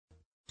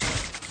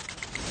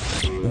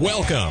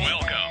Welcome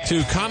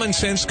to Common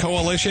Sense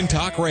Coalition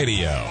Talk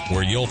Radio,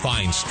 where you'll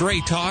find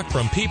straight talk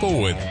from people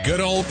with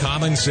good old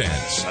common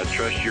sense. I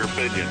trust your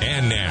opinion.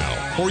 And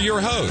now, for your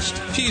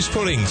host, she's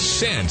putting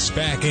sense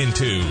back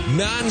into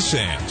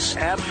nonsense.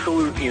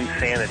 Absolute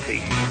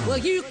insanity. Well,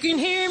 you can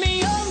hear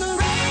me on the radio.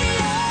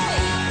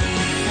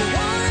 You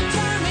want to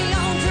turn me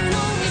on, turn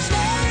on your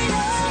stereo.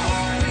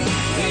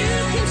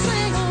 You can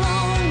sing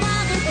along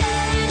while they're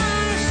playing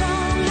our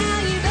song. Now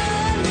you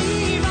done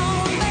me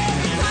wrong,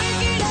 baby, crank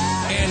it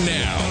up. And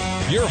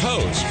now, your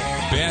host,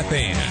 Beth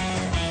Ann.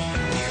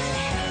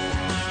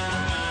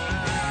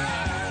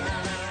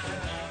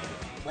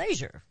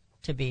 Pleasure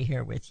to be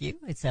here with you.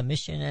 It's a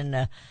mission and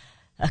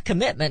a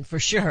commitment for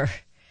sure.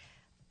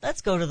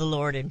 Let's go to the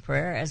Lord in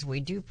prayer. As we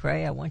do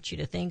pray, I want you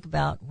to think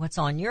about what's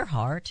on your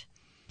heart.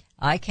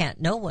 I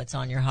can't know what's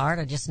on your heart.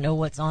 I just know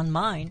what's on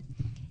mine.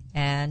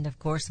 And, of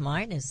course,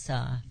 mine is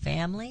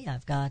family.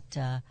 I've got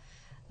a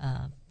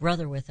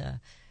brother with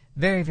a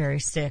very, very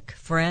sick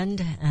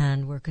friend,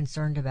 and we're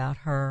concerned about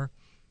her.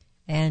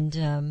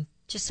 And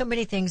just so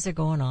many things are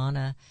going on.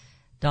 A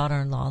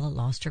daughter-in-law that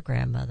lost her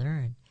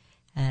grandmother.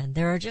 And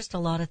there are just a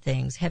lot of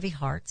things, heavy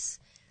hearts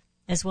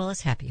as well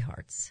as happy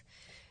hearts.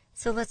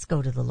 So let's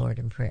go to the Lord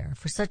in prayer.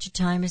 For such a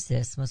time as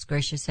this, most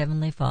gracious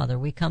Heavenly Father,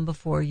 we come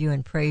before you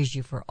and praise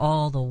you for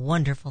all the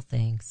wonderful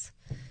things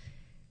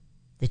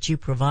that you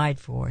provide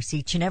for us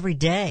each and every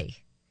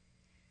day.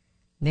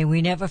 May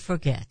we never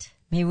forget.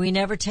 May we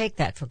never take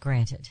that for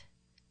granted,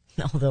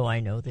 although I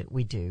know that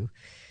we do.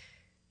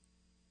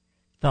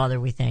 Father,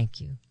 we thank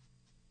you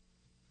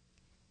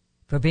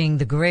for being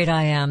the great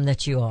I am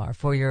that you are,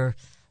 for your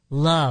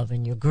love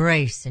and your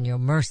grace and your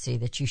mercy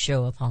that you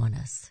show upon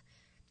us,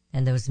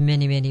 and those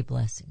many, many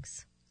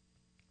blessings.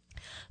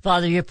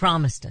 Father, you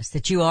promised us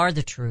that you are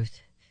the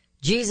truth.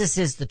 Jesus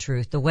is the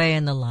truth, the way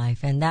and the life,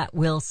 and that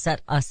will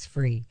set us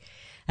free.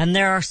 And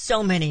there are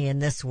so many in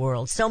this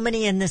world, so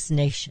many in this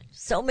nation,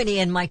 so many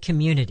in my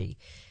community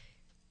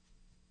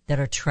that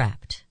are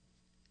trapped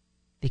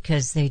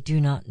because they do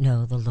not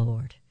know the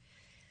Lord.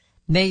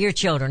 May your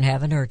children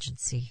have an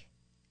urgency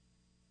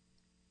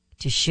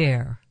to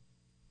share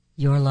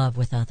your love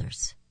with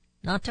others,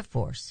 not to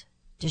force,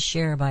 to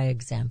share by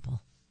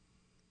example.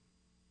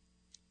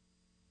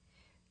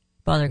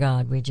 Father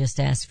God, we just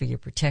ask for your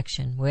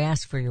protection. We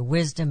ask for your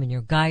wisdom and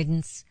your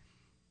guidance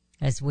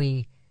as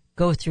we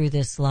go through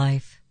this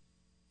life.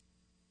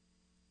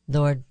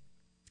 Lord,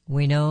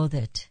 we know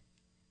that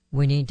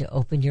we need to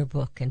open your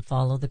book and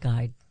follow the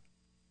guide.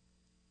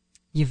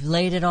 You've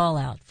laid it all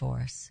out for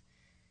us.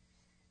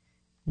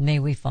 May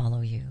we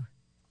follow you.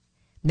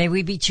 May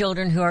we be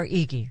children who are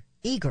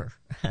eager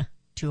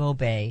to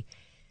obey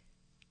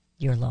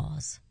your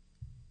laws.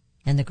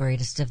 And the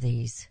greatest of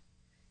these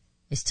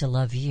is to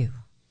love you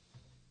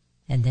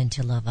and then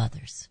to love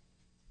others.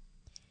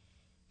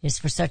 It is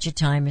for such a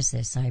time as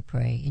this, I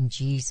pray, in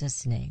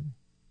Jesus' name.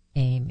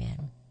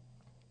 Amen.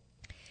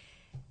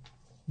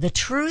 The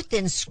truth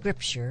in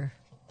Scripture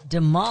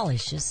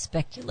demolishes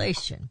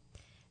speculation.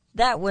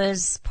 That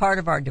was part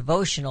of our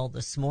devotional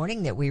this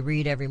morning that we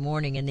read every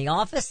morning in the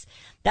office.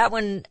 That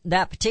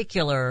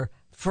particular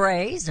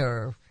phrase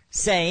or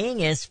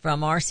saying is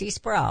from R.C.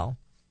 Sproul.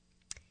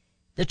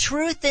 The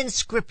truth in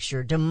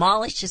Scripture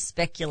demolishes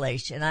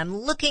speculation. I'm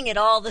looking at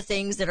all the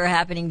things that are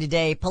happening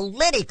today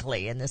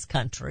politically in this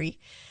country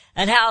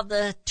and how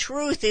the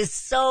truth is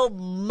so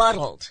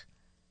muddled.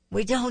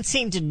 We don't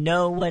seem to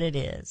know what it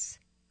is.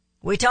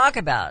 We talk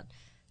about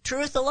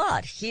truth a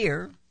lot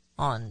here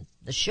on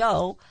the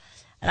show,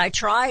 and I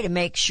try to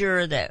make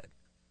sure that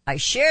I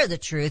share the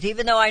truth,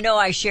 even though I know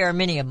I share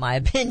many of my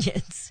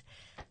opinions.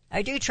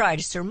 I do try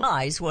to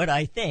surmise what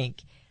I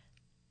think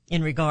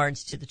in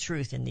regards to the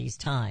truth in these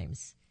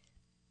times,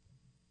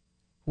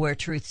 where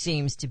truth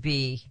seems to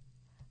be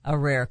a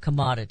rare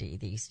commodity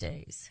these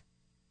days.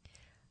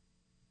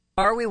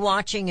 Are we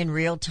watching in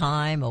real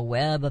time a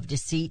web of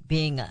deceit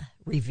being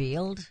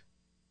revealed,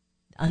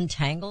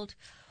 untangled?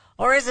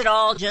 Or is it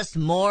all just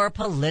more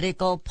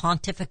political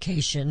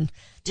pontification,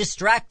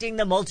 distracting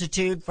the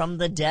multitude from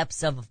the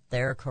depths of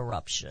their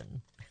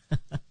corruption?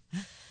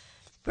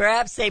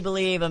 Perhaps they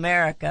believe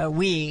America,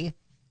 we,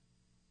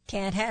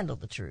 can't handle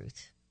the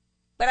truth.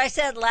 But I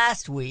said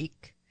last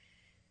week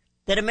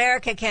that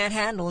America can't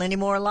handle any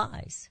more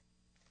lies.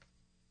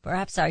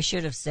 Perhaps I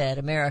should have said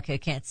America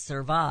can't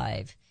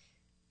survive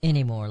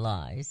any more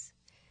lies.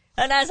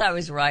 And as I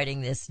was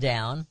writing this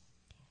down,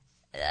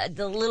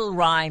 the little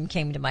rhyme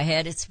came to my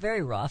head. It's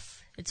very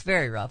rough. It's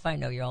very rough. I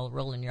know you're all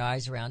rolling your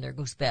eyes around. There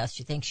goes Beth.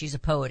 She thinks she's a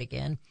poet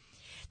again.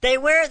 They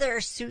wear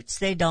their suits,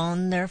 they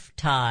don their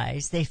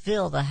ties, they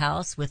fill the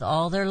house with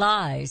all their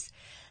lies.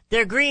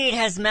 Their greed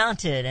has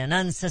mounted an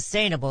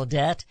unsustainable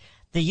debt.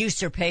 The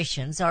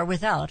usurpations are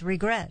without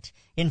regret.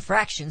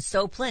 Infractions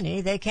so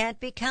plenty they can't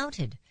be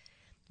counted.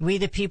 We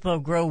the people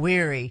grow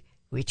weary,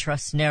 we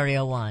trust nary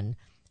a one.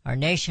 Our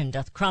nation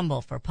doth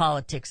crumble for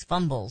politics'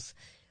 fumbles.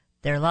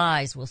 Their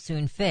lies will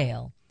soon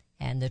fail,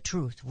 and the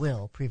truth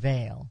will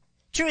prevail.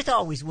 Truth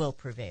always will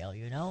prevail,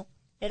 you know.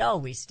 It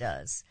always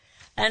does.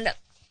 And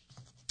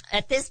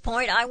At this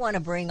point, I want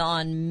to bring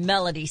on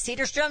Melody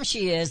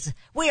Cedarstrom.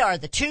 We are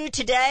the two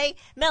today.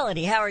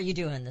 Melody, how are you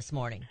doing this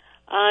morning?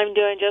 I'm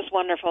doing just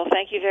wonderful.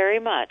 Thank you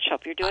very much.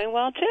 Hope you're doing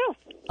well,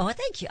 too. Oh,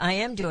 thank you. I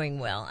am doing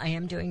well. I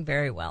am doing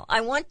very well.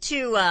 I want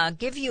to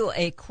give you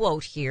a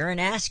quote here and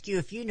ask you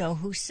if you know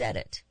who said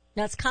it.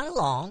 Now, it's kind of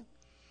long,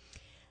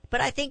 but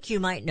I think you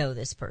might know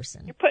this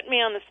person. You're putting me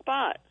on the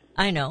spot.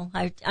 I know.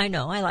 I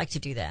know. I like to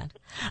do that.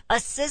 A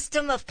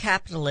system of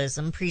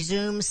capitalism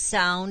presumes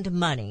sound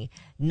money,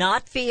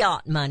 not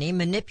fiat money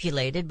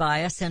manipulated by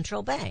a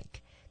central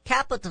bank.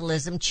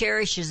 Capitalism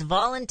cherishes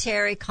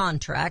voluntary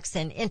contracts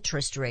and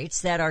interest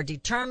rates that are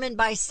determined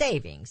by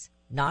savings,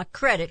 not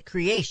credit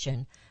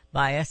creation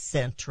by a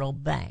central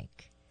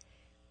bank.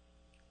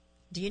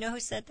 Do you know who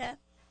said that?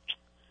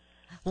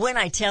 When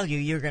I tell you,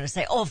 you're going to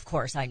say, oh, of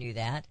course I knew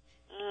that.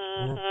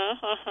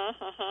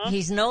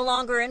 He's no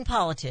longer in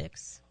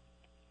politics.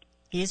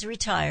 He is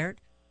retired.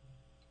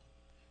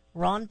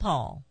 Ron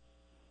Paul.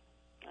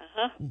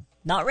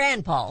 Not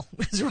Rand Paul.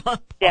 It was Ron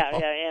Paul.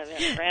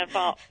 Yeah.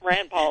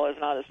 Rand Paul is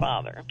not his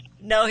father.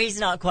 No, he's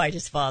not quite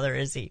his father,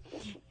 is he?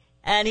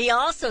 And he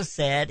also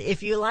said,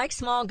 if you like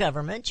small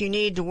government, you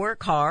need to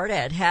work hard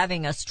at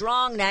having a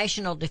strong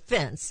national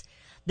defense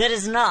that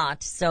is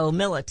not so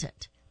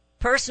militant.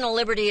 Personal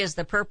liberty is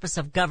the purpose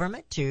of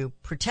government, to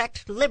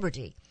protect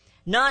liberty,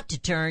 not to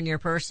turn your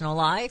personal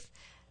life,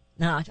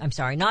 not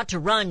to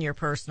run your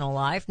personal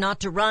life, not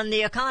to run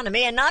the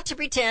economy, and not to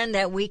pretend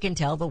that we can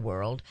tell the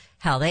world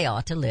how they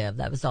ought to live.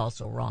 That was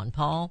also Ron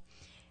Paul.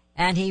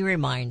 And he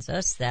reminds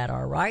us that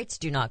our rights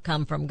do not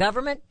come from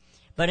government,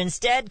 but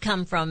instead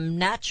come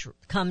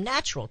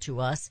natural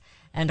to us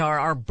and are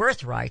our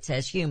birthrights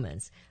as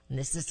humans. And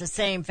this is the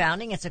same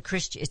founding.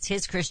 It's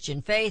his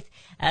Christian faith,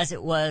 as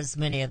it was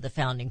many of the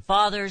founding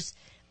fathers.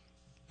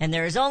 And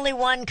there is only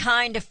one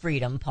kind of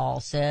freedom,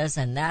 Paul says,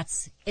 and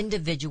that's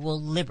individual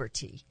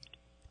liberty.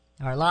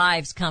 Our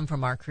lives come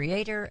from our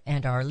Creator,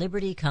 and our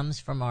liberty comes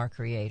from our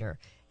Creator.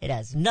 It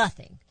has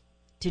nothing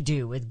to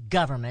do with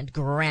government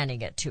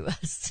granting it to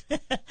us.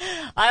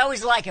 I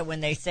always like it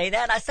when they say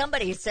that.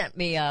 Somebody sent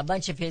me a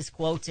bunch of his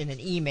quotes in an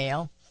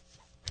email,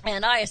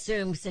 and I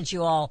assume since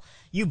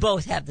you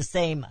both have the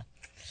same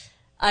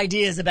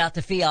ideas about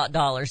the fiat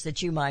dollars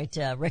that you might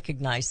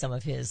recognize some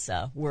of his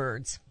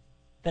words.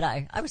 But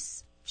I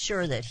was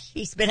sure that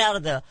he's been out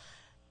of the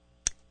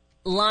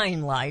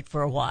limelight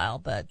for a while,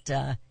 but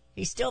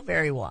he's still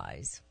very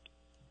wise.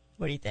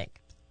 What do you think?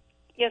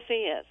 Yes, he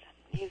is.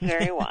 He's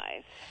very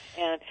wise.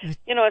 And,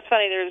 it's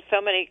funny, there's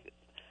so many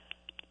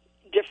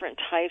different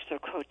types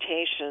of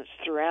quotations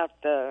throughout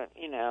the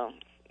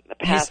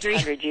past History.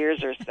 100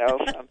 years or so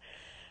from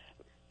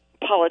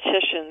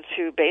politicians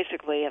who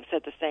basically have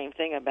said the same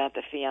thing about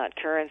the fiat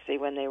currency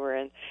when they were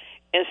in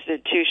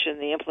institution,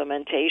 the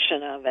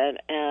implementation of it.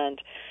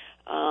 And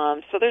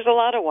so there's a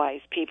lot of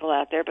wise people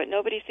out there, but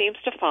nobody seems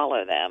to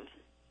follow them.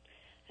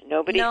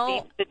 Nobody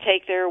seems to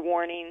take their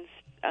warnings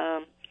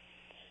to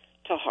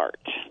heart.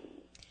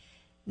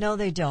 No,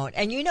 they don't.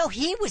 And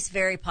he was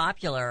very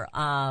popular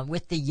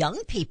with the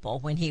young people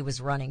when he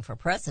was running for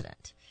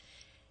president.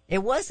 It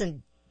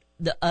wasn't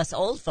us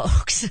old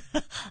folks,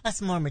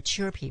 us more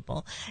mature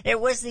people. It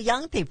was the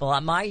young people.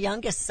 My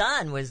youngest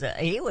son was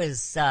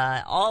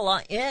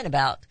all in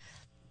about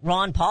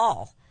Ron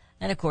Paul.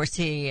 And of course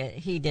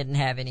he didn't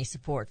have any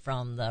support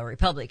from the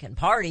Republican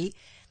Party,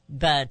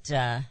 but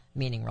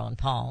meaning Ron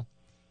Paul.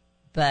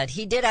 But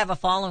he did have a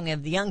following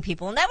of the young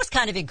people, and that was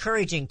kind of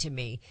encouraging to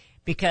me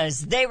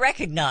because they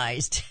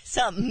recognized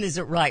something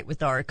isn't right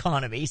with our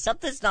economy.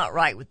 Something's not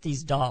right with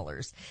these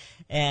dollars.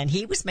 And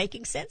he was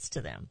making sense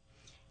to them.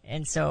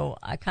 And so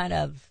I kind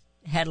of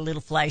had a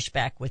little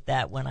flashback with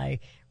that when I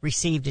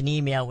received an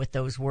email with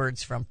those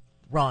words from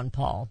Ron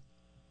Paul.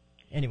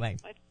 Anyway.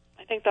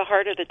 I think the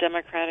heart of the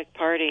Democratic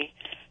Party,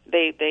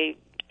 they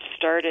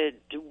started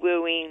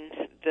wooing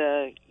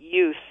the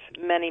youth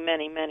many,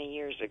 many, many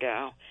years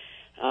ago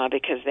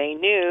because they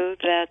knew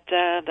that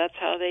that's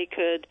how they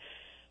could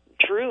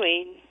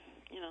truly,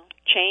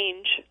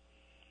 change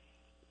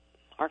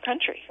our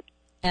country.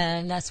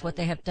 And that's what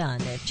they have done.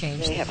 They've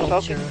changed They the have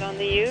culture. focused on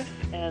the youth,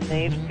 and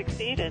they've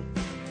succeeded.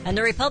 And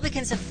the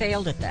Republicans have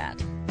failed at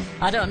that.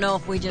 I don't know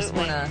if we just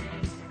want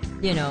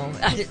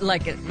to,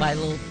 like my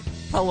little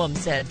poem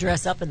said,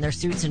 dress up in their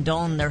suits and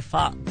don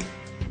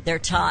their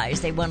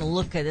ties. They want to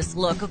look at this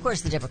look. Of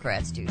course the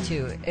Democrats do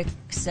too,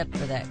 except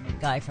for that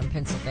guy from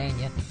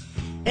Pennsylvania.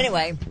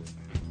 Anyway,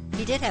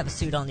 he did have a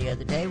suit on the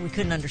other day. We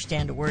couldn't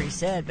understand a word he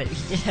said, but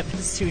he did have a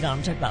suit on.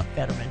 I'm talking about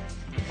Fetterman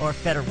or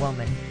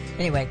Fetterwoman.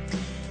 Anyway,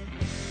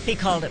 he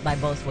called it by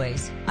both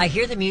ways. I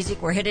hear the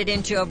music. We're headed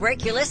into a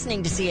break. You're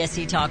listening to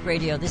CSC Talk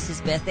Radio. This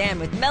is Beth Ann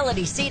with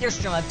Melody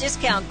Cedarstrom of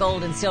Discount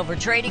Gold and Silver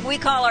Trading. We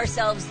call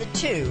ourselves the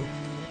Two,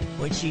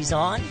 which she's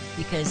on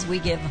because we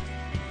give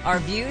our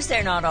views.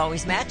 They're not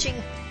always matching,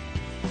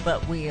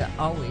 but we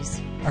always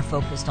are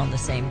focused on the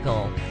same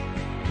goal.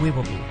 We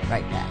will be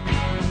right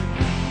back.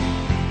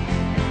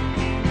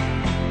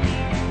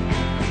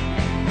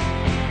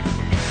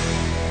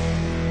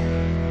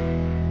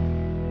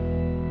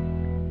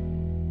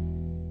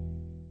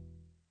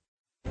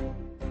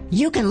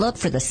 You can look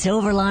for the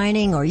silver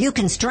lining, or you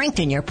can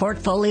strengthen your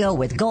portfolio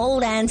with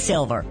gold and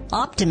silver.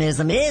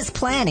 Optimism is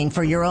planning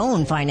for your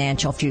own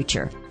financial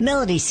future.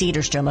 Melody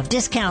Cedarstrom of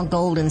Discount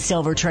Gold and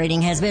Silver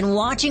Trading has been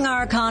watching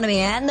our economy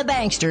and the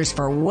banksters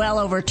for well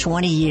over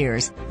 20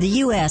 years. The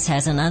U.S.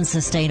 has an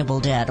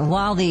unsustainable debt, and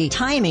while the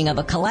timing of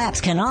a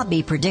collapse cannot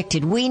be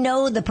predicted, we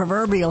know the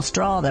proverbial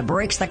straw that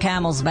breaks the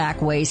camel's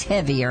back weighs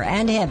heavier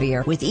and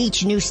heavier with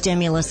each new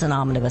stimulus and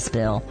omnibus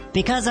bill.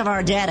 Because of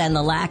our debt and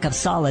the lack of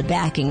solid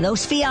backing,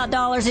 those fiat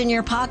dollars in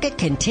your pocket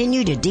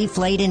continue to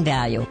deflate in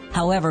value.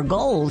 However,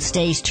 gold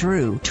stays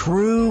true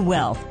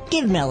wealth.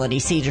 Give Melody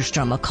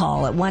Cedarstrom a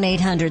call at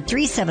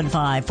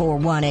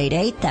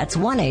 1-800-375-4188. That's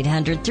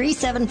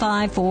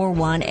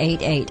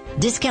 1-800-375-4188.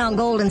 Discount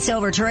Gold and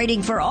Silver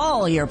Trading for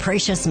all your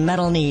precious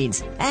metal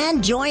needs.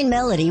 And join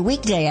Melody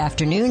weekday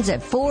afternoons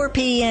at 4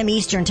 p.m.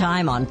 Eastern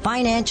Time on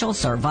Financial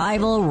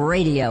Survival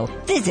Radio.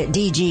 Visit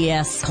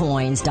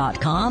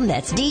dgscoins.com.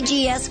 That's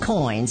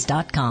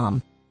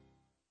dgscoins.com.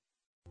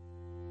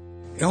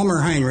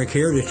 Elmer Heinrich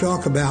here to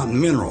talk about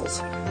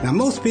minerals. Now,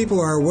 most people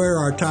are aware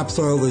our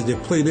topsoil is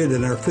depleted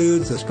and our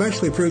foods,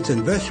 especially fruits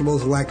and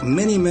vegetables, lack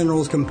many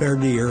minerals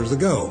compared to years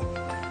ago.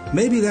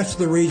 Maybe that's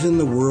the reason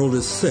the world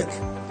is sick.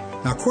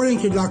 Now, according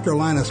to Dr.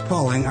 Linus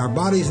Pauling, our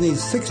bodies need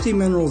 60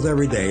 minerals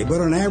every day,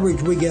 but on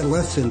average we get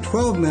less than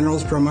 12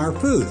 minerals from our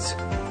foods.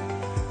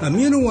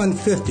 Immuno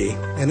 150,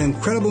 an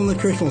incredible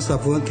nutritional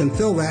supplement, can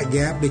fill that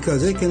gap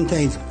because it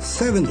contains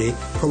 70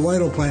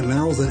 colloidal plant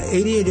minerals and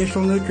 80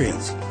 additional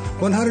nutrients.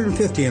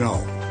 150 in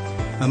all.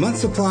 A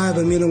month's supply of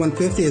Immuno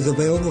 150 is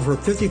available for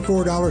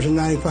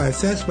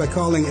 $54.95 by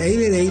calling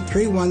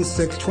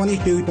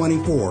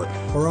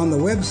 888-316-2224 or on the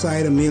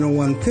website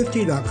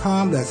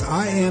immuno150.com. That's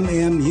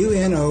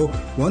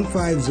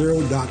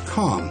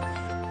IMMUNO150.com.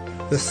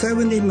 The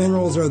 70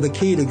 minerals are the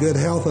key to good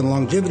health and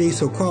longevity,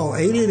 so call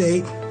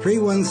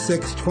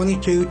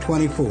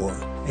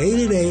 888-316-2224.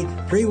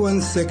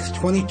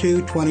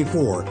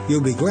 888-316-2224.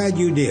 You'll be glad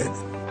you did.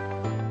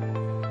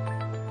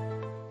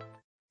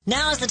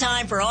 Now is the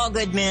time for all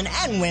good men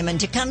and women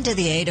to come to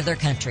the aid of their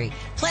country.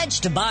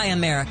 Pledge to buy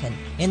American.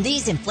 In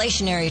these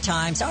inflationary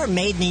times, our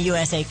Made in the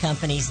USA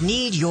companies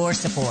need your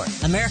support.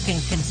 American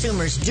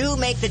consumers do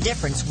make the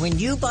difference. When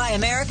you buy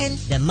American,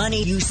 the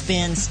money you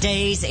spend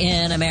stays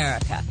in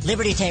America.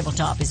 Liberty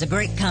Tabletop is a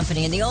great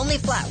company and the only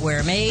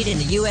flatware made in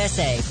the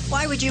USA.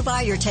 Why would you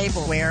buy your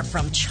tableware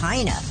from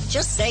China?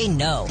 Just say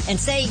no and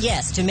say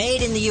yes to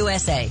Made in the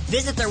USA.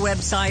 Visit their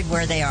website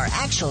where they are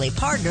actually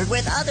partnered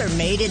with other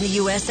Made in the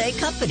USA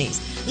companies.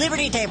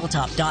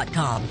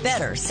 LibertyTabletop.com.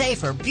 Better,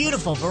 safer,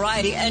 beautiful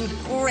variety, and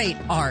great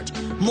art.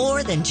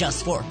 More than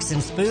just forks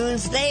and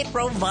spoons, they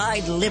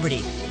provide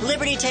liberty.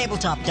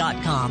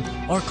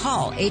 LibertyTabletop.com or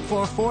call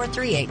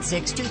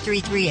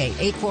 844-386-2338.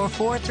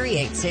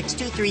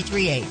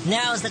 844-386-2338.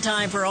 Now is the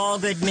time for all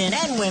good men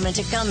and women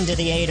to come to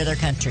the aid of their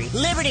country.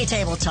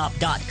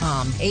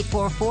 LibertyTabletop.com.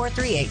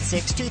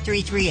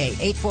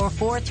 844-386-2338.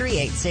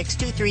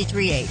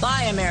 844-386-2338.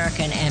 Buy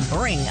American and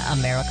bring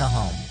America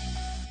home.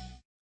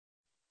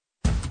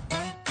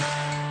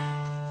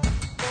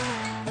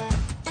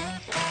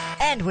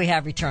 And we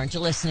have returned to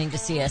listening to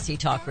CSC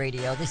Talk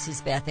Radio. This is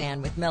Beth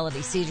Ann with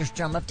Melody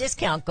Cedarstrom of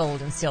Discount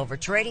Gold and Silver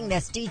Trading.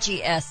 That's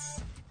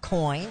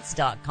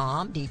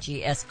DGScoins.com,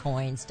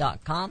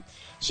 DGScoins.com.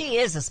 She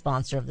is a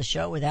sponsor of the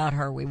show. Without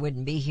her, we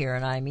wouldn't be here,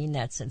 and I mean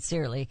that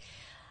sincerely.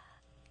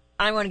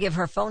 I want to give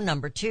her phone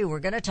number, too. We're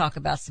going to talk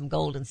about some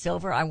gold and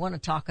silver. I want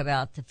to talk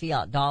about the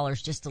fiat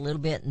dollars just a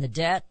little bit and the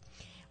debt.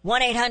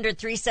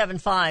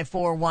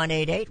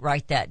 1-800-375-4188.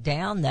 Write that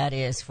down. That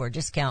is for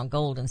Discount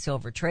Gold and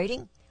Silver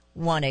Trading.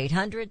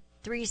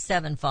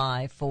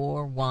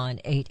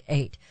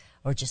 1-800-375-4188.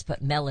 Or just put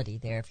Melody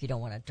there if you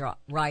don't want to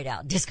write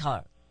out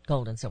Discount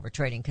Gold and Silver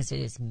Trading, because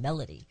it is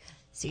Melody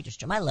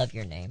Cedarstrom. I love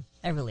your name.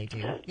 I really do.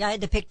 Yeah, I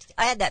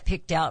had that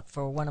picked out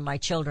for one of my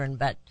children,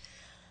 but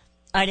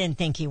I didn't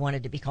think he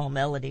wanted to be called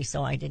Melody,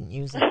 so I didn't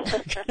use it.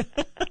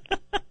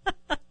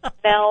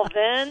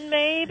 Melvin,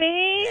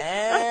 maybe?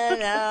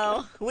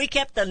 No. We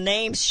kept the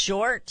names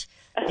short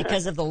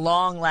because of the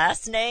long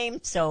last name,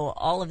 so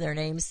all of their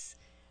names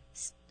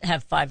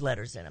have 5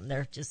 letters in them.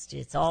 They're just,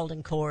 it's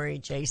Alden, Corey,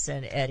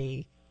 Jason,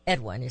 Eddie,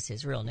 Edwin is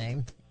his real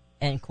name,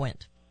 and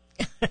Quint.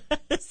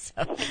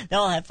 So they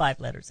all have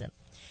 5 letters in them.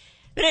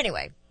 But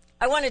anyway,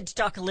 I wanted to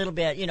talk a little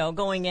bit,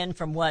 going in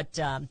from what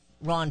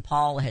Ron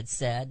Paul had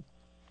said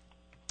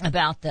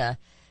about the,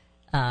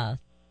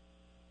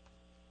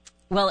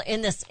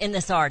 in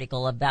this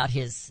article about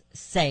his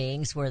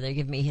sayings where they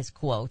give me his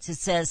quotes, it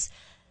says,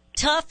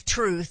 tough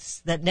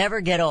truths that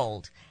never get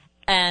old.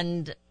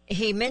 And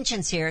he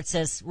mentions here, it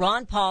says,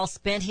 Ron Paul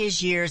spent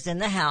his years in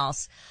the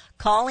House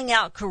calling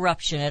out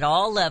corruption at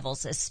all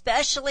levels,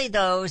 especially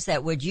those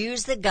that would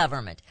use the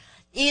government,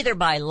 either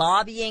by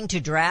lobbying to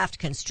draft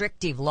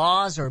constrictive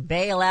laws or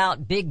bail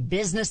out big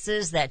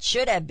businesses that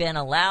should have been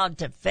allowed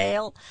to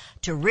fail,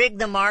 to rig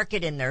the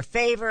market in their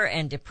favor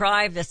and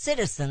deprive the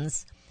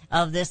citizens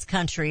of this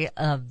country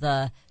of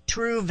the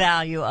true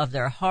value of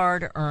their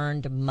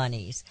hard-earned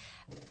monies.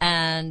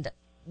 And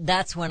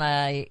that's when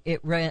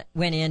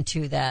went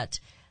into that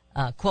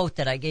quote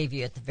that I gave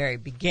you at the very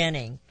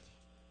beginning.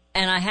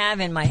 And I have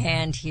in my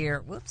hand here,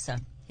 whoops,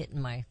 I'm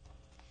hitting my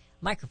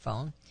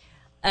microphone,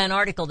 an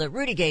article that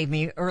Rudy gave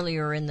me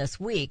earlier in this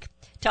week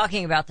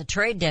talking about the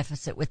trade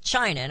deficit with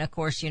China. And, of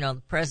course,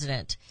 the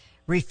president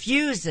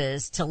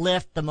refuses to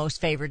lift the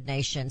most favored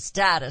nation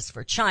status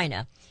for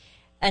China.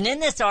 And in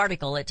this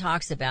article, it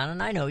talks about,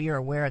 and I know you're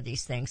aware of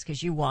these things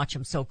because you watch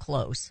them so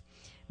close,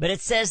 but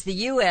it says the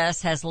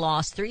U.S. has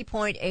lost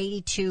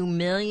 3.82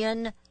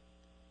 million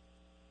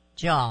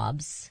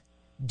jobs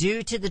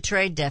due to the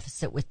trade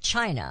deficit with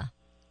China.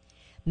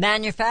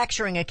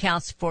 Manufacturing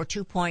accounts for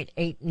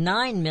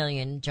 2.89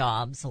 million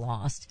jobs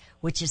lost,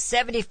 which is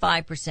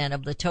 75%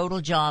 of the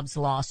total jobs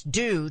lost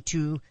due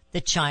to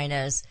the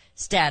China's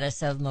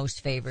status of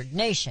most favored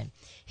nation.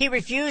 He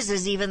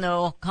refuses, even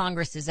though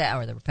Congress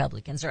or the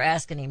Republicans are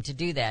asking him to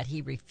do that,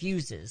 he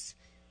refuses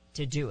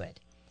to do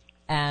it.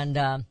 And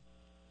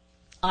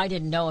I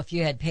didn't know if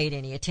you had paid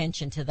any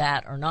attention to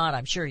that or not.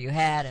 I'm sure you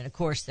had. And, of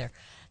course,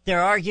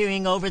 they're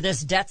arguing over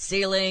this debt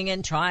ceiling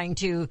and trying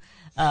to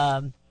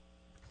come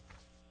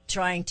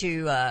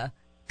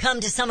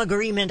to some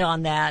agreement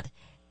on that.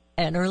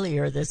 And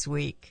earlier this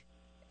week,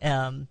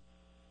 Biden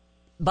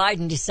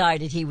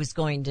decided he was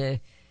going to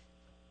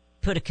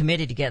put a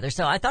committee together.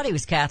 So I thought he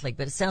was Catholic,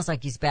 but it sounds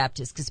like he's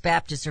Baptist, because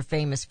Baptists are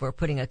famous for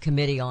putting a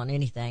committee on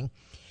anything.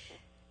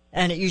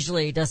 And it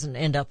usually doesn't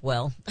end up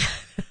well.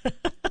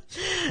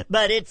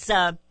 But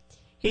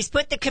he's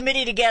put the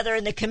committee together,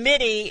 and the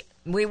committee,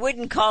 we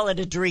wouldn't call it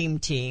a dream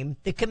team.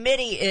 The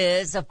committee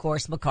is, of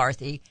course,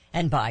 McCarthy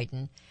and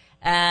Biden.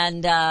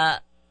 And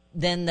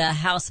then the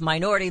House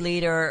Minority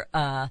Leader,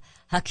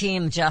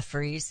 Hakeem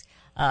Jeffries,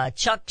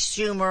 Chuck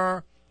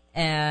Schumer,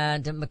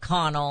 and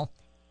McConnell,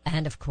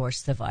 and, of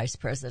course, the Vice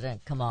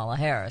President, Kamala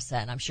Harris.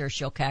 And I'm sure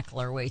she'll cackle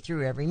her way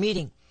through every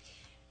meeting.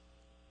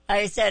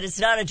 I said it's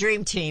not a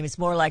dream team. It's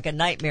more like a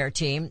nightmare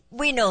team.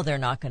 We know they're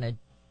not going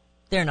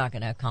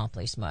to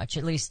accomplish much.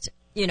 At least,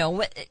 they don't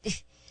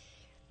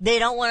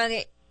want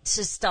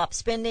to stop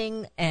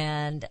spending,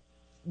 and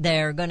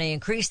they're going to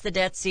increase the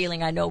debt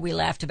ceiling. I know we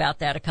laughed about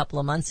that a couple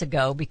of months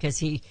ago because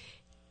he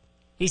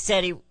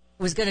said he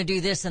was going to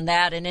do this and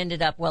that and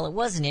ended up, well, it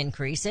was an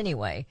increase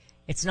anyway.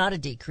 It's not a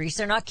decrease.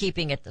 They're not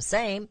keeping it the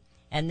same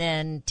and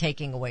then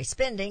taking away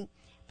spending.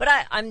 But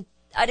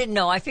I didn't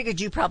know. I figured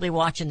you probably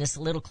watching this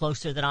a little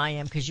closer than I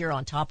am because you're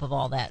on top of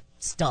all that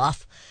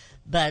stuff.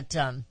 But,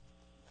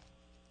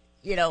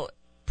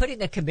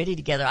 putting a committee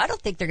together, I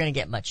don't think they're going to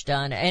get much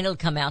done, and it'll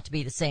come out to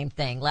be the same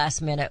thing.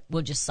 Last minute,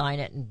 we'll just sign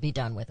it and be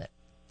done with it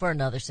for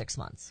another 6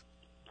 months.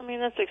 I mean,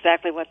 that's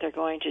exactly what they're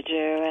going to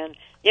do. And,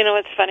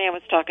 it's funny, I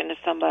was talking to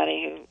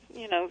somebody who,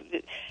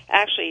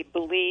 actually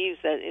believes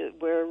that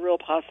we're a real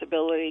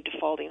possibility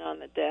defaulting on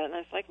the debt. And I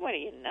was like, what, are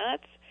you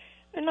nuts?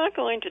 They're not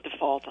going to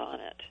default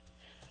on it.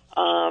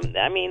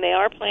 They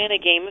are playing a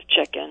game of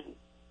chicken.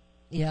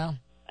 Yeah.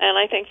 And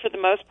I think for the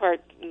most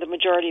part, the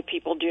majority of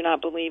people do not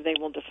believe they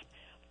will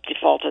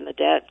default on the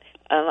debt.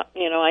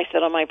 I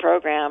said on my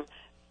program,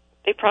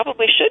 they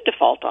probably should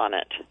default on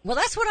it. Well,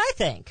 that's what I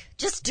think.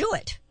 Just do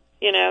it.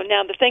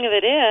 Now the thing of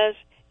it is,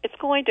 it's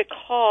going to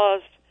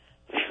cause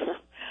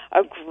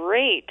a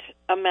great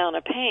amount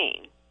of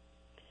pain,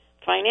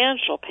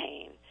 financial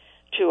pain,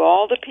 to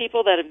all the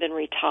people that have been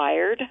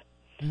retired,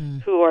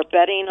 who are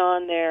betting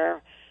on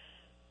their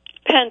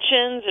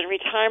pensions and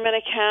retirement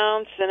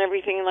accounts and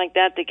everything like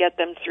that to get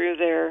them through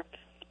their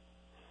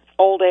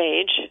old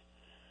age.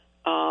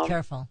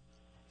 Careful.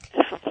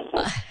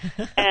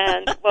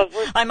 And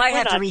I might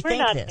have to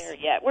rethink this.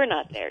 We're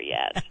not there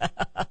yet.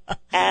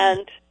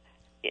 And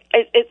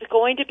it's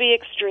going to be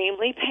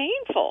extremely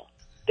painful.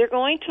 They're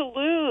going to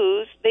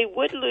lose. They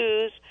would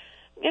lose,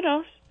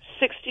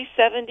 60,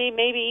 70,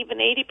 maybe even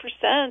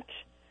 80%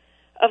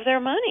 of their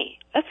money.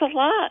 That's a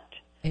lot.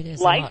 It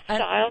is.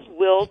 Lifestyles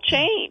will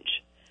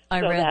change. I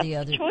so read that's the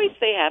other choice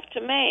they have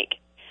to make.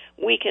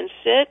 We can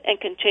sit and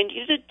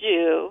continue to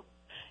do,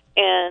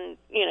 and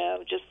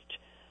just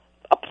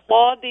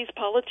applaud these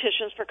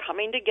politicians for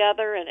coming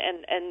together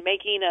and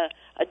making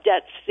a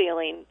debt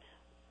ceiling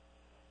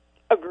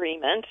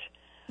agreement,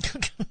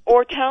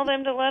 or tell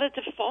them to let it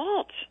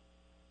default,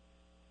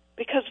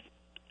 because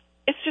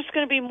it's just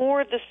going to be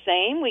more of the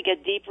same. We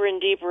get deeper and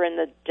deeper in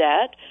the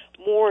debt.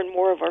 More and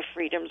more of our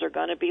freedoms are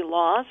going to be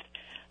lost.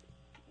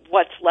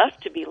 What's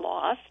left to be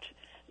lost?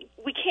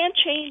 We can't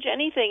change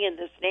anything in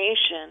this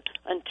nation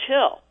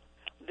until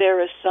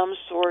there is some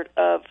sort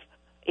of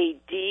a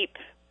deep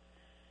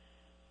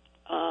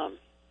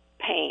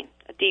pain,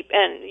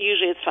 and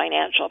usually it's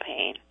financial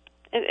pain.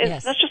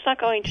 Yes. That's just not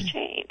going to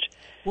change.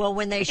 Well,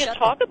 when we can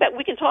talk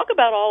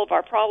about all of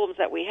our problems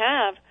that we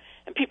have,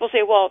 and people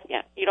say, "Well,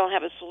 yeah, you don't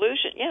have a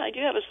solution." Yeah, I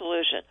do have a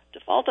solution: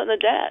 default on the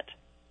debt.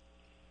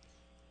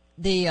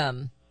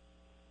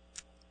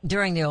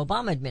 During the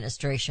Obama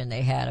administration,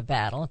 they had a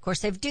battle. Of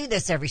course, they do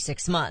this every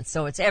 6 months,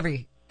 so it's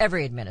every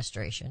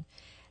administration.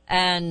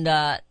 And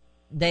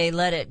they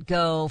let it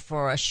go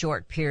for a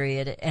short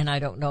period, and I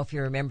don't know if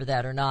you remember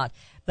that or not,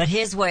 but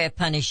his way of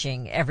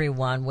punishing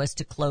everyone was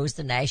to close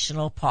the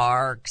national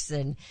parks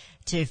and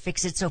to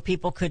fix it so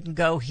people couldn't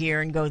go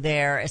here and go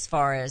there as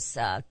far as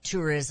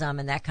tourism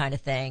and that kind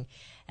of thing.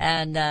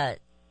 And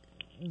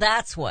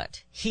that's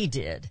what he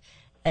did.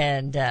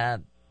 And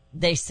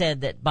they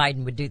said that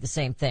Biden would do the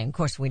same thing. Of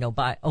course, we know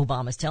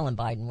Obama's telling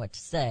Biden what to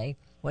say,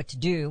 what to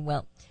do.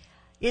 Well,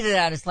 either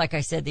that is, like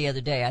I said the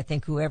other day, I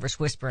think whoever's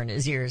whispering in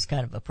his ear is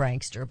kind of a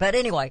prankster. But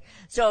anyway,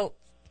 so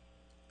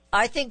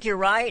I think you're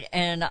right,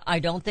 and I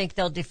don't think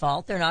they'll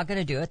default. They're not going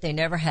to do it. They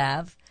never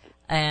have.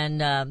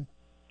 And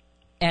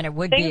it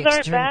would Things be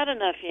aren't bad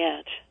enough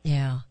yet.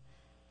 Yeah.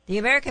 The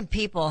American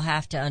people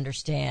have to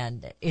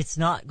understand that it's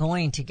not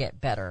going to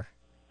get better.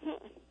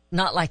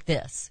 Not like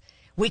this.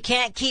 We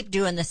can't keep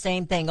doing the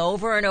same thing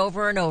over and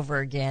over and over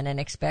again and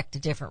expect a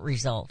different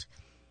result.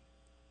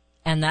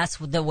 And that's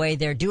the way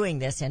they're doing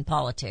this in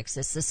politics.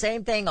 It's the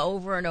same thing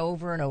over and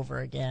over and over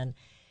again.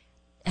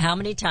 How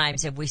many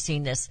times have we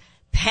seen this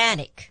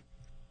panic?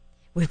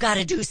 We've got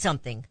to do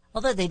something.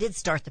 Although they did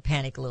start the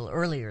panic a little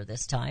earlier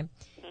this time.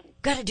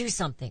 Got to do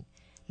something.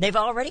 They've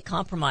already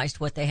compromised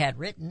what they had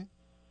written.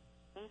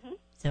 Mm-hmm.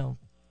 So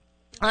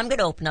I'm going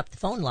to open up the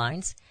phone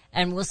lines,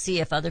 and we'll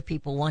see if other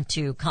people want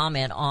to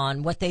comment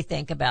on what they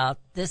think about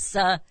this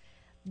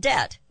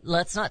debt.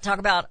 Let's not talk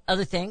about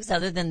other things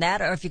other than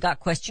that, or if you got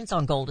questions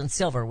on gold and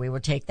silver, we will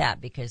take that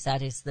because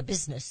that is the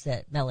business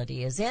that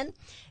Melody is in.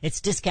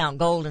 It's discount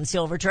gold and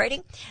silver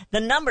trading.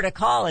 The number to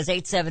call is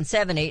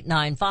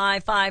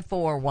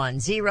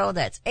 877-895-5410.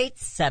 That's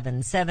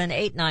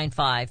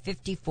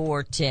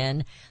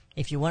 877-895-5410.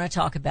 If you want to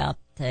talk about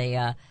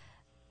the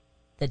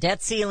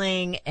debt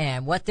ceiling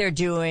and what they're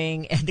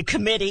doing and the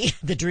committee,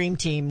 the dream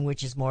team,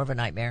 which is more of a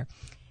nightmare,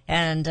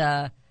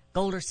 and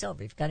gold or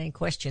silver. If you've got any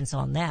questions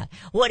on that,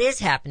 what is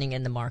happening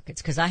in the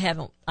markets? Because I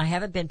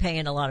haven't been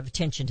paying a lot of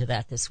attention to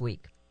that this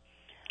week.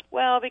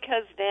 Well,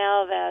 because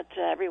now that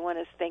everyone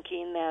is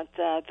thinking that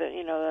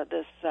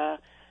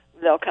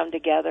they'll come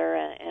together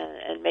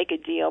and make a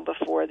deal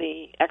before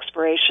the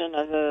expiration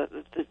of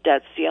the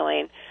debt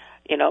ceiling.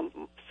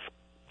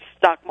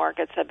 Stock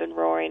markets have been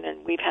roaring,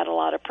 and we've had a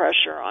lot of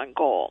pressure on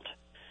gold.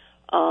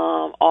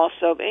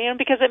 Also,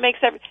 because it makes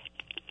and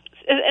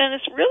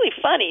it's really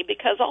funny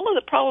because all of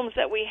the problems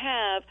that we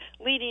have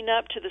leading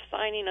up to the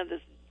signing of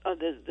this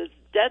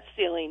debt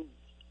ceiling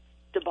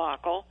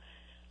debacle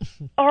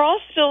are all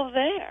still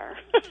there.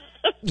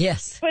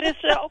 Yes. But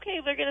it's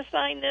okay, they're going to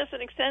sign this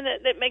and extend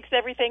it. That makes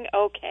everything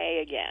okay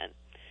again.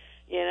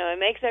 It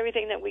makes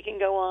everything that we can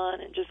go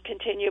on and just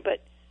continue.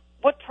 But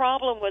what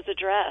problem was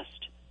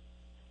addressed?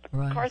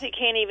 Right. McCarthy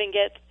can't even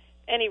get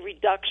any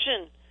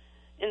reduction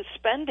in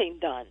spending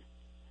done.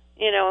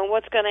 And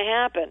what's going to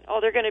happen? Oh,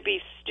 they're going to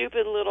be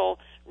stupid little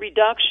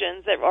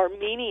reductions that are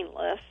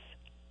meaningless.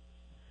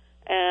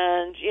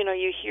 And,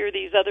 you hear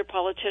these other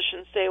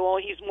politicians say, well,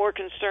 he's more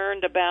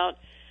concerned about,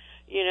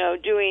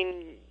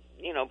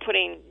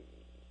 putting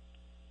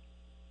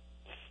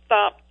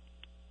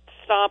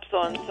stops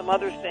on some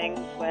other things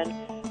when,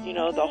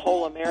 the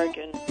whole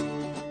American...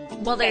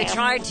 Well, they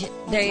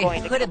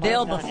put a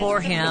bill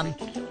before him.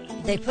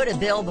 They put a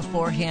bill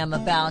before him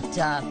about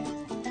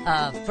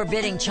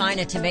forbidding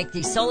China to make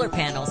these solar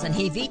panels, and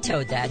he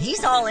vetoed that.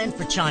 He's all in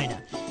for China.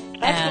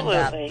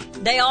 Absolutely.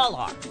 And they all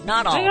are.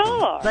 Not all. They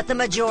all are. But the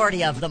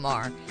majority of them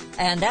are.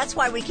 And that's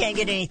why we can't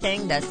get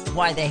anything. That's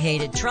why they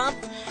hated Trump.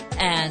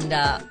 And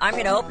I'm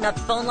going to open up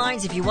the phone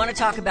lines. If you want to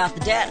talk about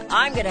the debt,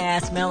 I'm going to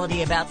ask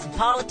Melody about some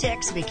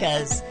politics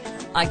because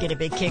I get a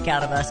big kick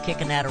out of us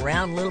kicking that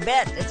around a little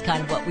bit. It's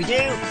kind of what we do.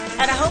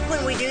 And I hope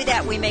when we do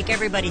that, we make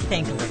everybody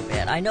think a little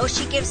bit. I know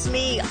she gives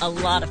me a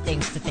lot of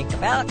things to think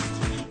about.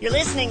 You're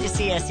listening to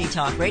CSC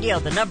Talk Radio.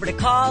 The number to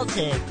call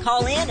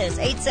in is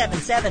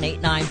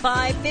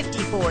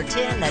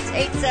 877-895-5410. That's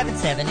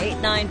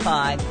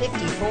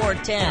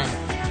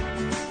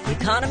 877-895-5410. The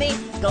economy,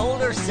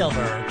 gold or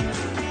silver?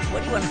 What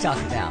do you want to talk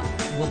about?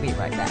 We'll be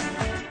right back.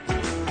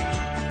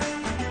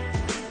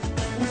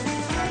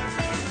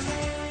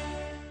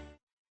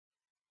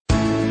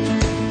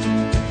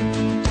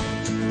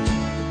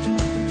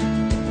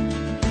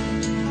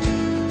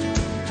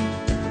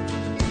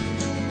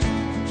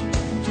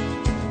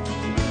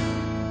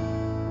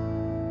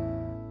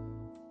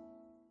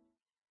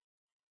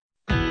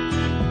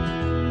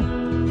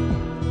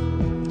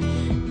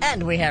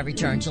 And we have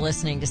returned to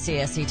listening to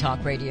CSC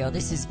Talk Radio.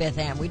 This is Beth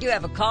Ann. We do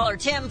have a caller,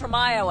 Tim from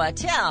Iowa.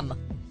 Tim,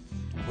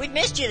 we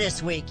missed you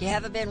this week. You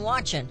haven't been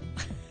watching.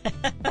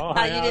 Oh,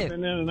 How you I've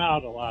been in and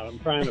out a lot. I'm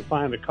trying to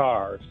find a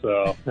car,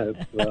 so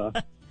it's. Oh,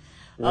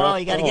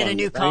 you got to get a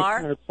new car?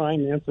 I'm not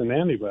financing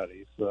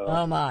anybody, so.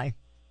 Oh my.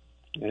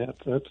 Yeah,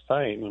 it's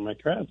tight, and my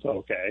credit's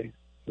okay.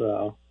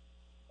 So,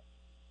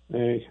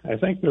 I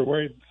think they're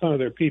worried some of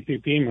their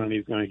PPP money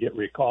is going to get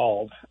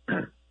recalled.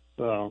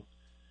 So,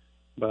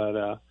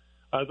 but.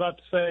 I was about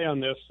to say on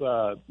this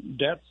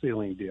debt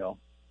ceiling deal,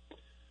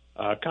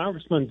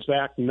 Congressman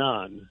Zach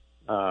Nunn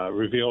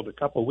revealed a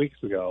couple of weeks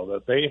ago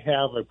that they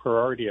have a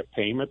priority of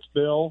payments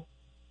bill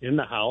in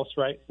the House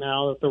right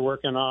now that they're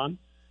working on,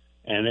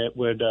 and it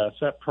would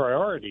set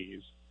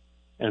priorities,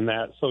 and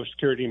that Social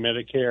Security,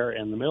 Medicare,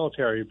 and the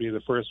military would be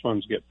the first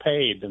ones to get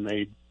paid, and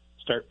they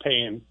start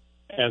paying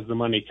as the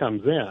money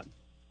comes in.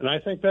 And I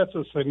think that's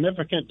a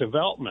significant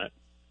development.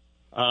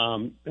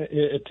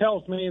 It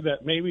tells me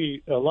that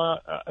maybe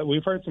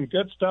we've heard some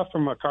good stuff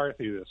from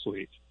McCarthy this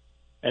week.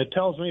 It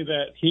tells me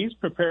that he's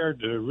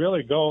prepared to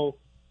really go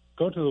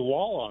to the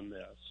wall on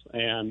this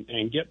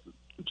and get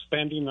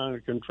spending under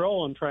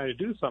control and try to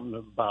do something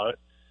about it,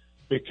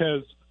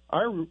 because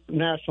our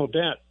national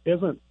debt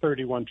isn't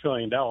 $31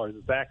 trillion.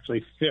 It's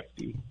actually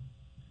 50,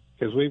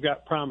 because we've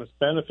got promised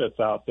benefits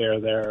out there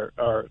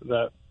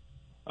that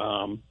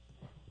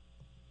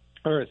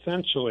are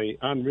essentially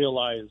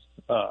unrealized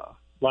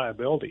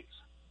liabilities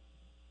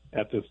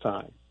at this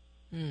time.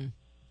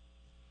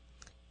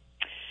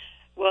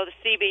 Well, the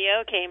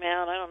CBO came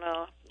out, I don't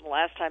know the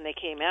last time they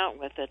came out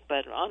with it,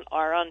 but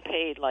our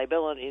unpaid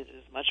liabilities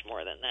is much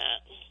more than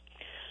that.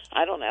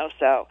 I don't know.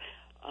 So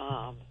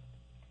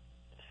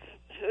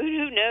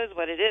who knows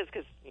what it is?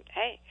 Because,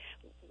 hey,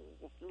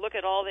 look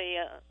at all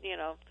the,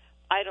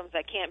 items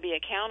that can't be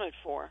accounted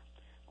for,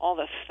 all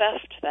the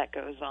theft that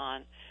goes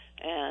on.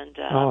 And,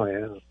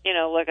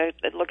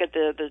 look at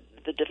the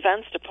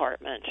Defense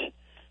Department.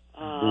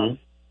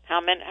 How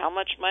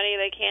much money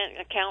they can't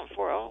account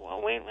for? Oh,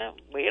 well,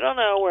 we don't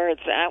know where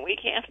it's at. We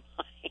can't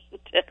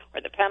find it,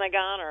 or the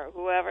Pentagon, or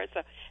whoever.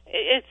 So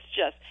it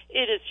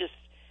is just,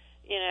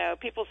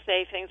 people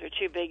say things are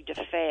too big to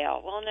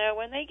fail. Well, no,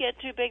 when they get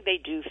too big, they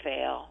do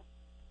fail.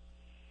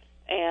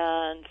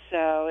 And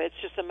so it's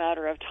just a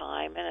matter of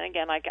time. And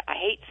again, I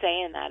hate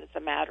saying that it's a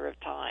matter of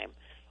time.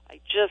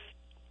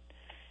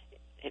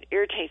 It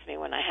irritates me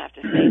when I have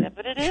to say that,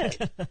 but it is.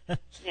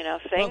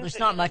 Things well, there's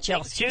not much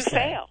else do to say.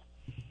 fail.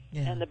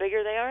 Yeah. And the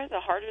bigger they are, the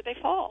harder they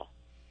fall.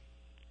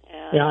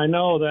 Yeah, I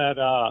know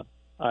that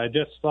I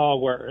just saw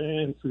where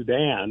in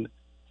Sudan,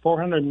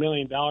 $400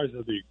 million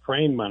of the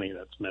Ukraine money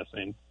that's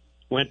missing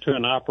went to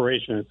an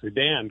operation in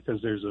Sudan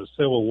because there's a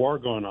civil war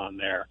going on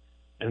there,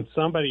 and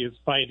somebody is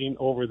fighting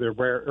over the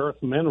rare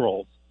earth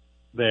minerals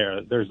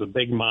there. There's a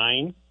big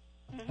mine,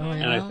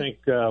 and I think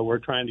we're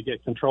trying to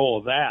get control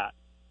of that.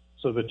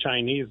 So the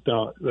Chinese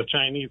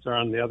are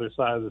on the other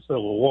side of the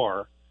Civil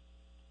War.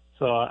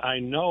 So I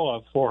know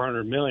of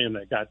 $400 million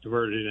that got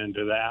diverted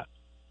into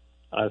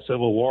that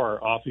Civil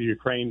War off of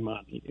Ukraine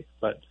money.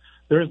 But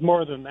there's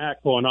more than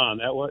that going on.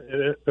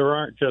 There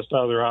aren't just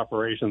other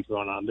operations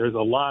going on. There's a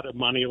lot of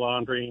money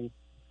laundering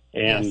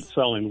and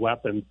selling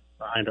weapons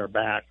behind our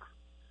back,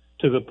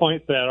 to the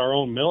point that our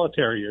own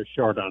military is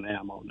short on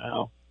ammo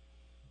now.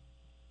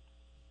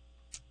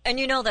 And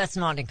that's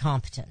not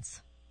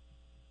incompetence.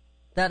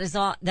 That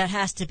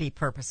has to be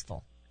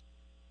purposeful.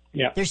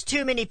 Yeah. There's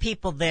too many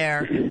people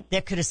there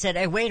that could have said,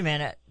 "Hey, wait a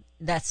minute.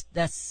 That's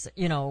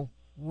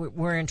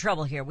we're in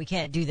trouble here. We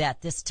can't do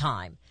that this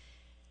time."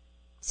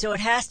 So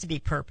it has to be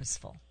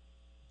purposeful.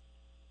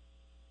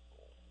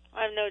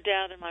 I have no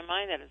doubt in my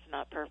mind that it's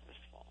not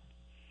purposeful.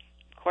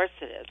 Of course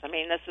it is. I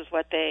mean, this is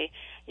what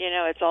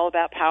it's all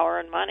about power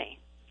and money.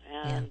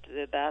 And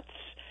that's,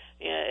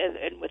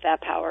 and with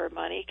that power and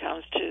money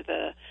comes to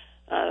the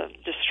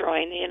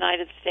destroying the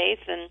United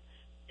States, and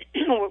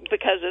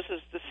because this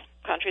is the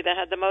country that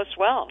had the most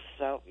wealth.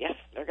 So, yes,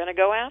 they're going to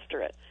go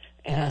after it.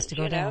 It has to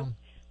go down.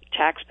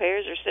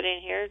 Taxpayers are sitting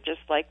here just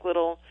like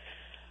those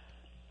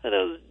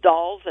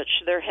dolls that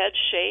their heads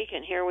shake,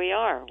 and here we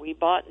are. We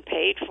bought and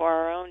paid for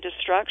our own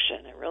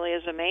destruction. It really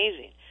is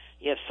amazing.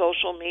 You have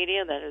social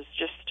media that is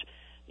just,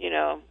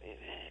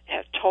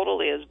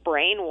 totally is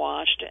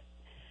brainwashed.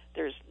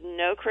 There's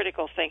no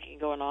critical thinking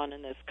going on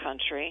in this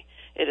country.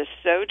 It is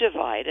so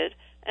divided,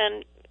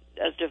 and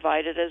as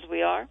divided as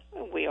we are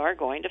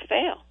going to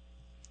fail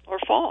or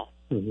fall.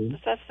 Mm-hmm.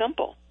 It's that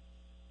simple.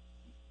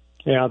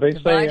 Yeah, they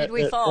Divided say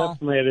we it's fall.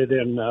 estimated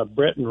in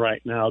Britain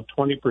right now,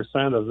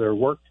 20% of their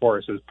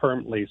workforce is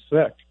permanently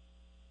sick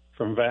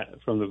from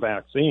the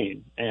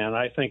vaccine, and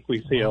I think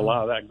we see a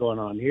lot of that going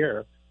on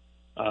here.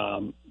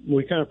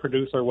 We kind of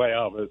produce our way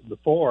out of it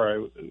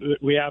before.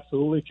 We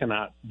absolutely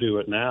cannot do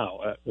it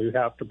now. We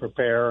have to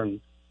prepare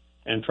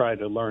and try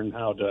to learn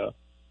how to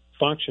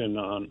function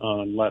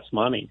on less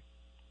money.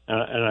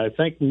 And I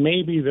think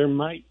maybe there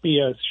might be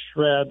a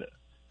shred,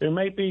 there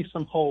might be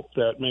some hope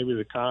that maybe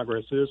the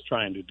Congress is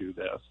trying to do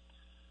this,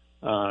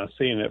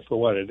 seeing it for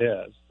what it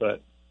is.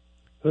 But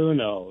who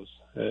knows?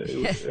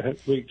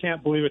 We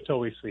can't believe it till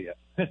we see it.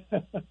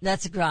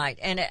 That's right.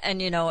 And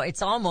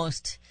it's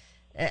almost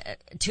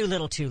too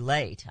little too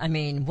late. I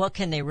mean, what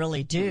can they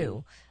really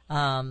do?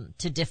 To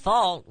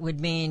default would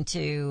mean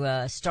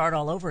to start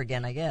all over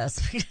again, I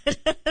guess.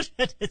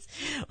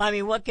 I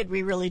mean, what could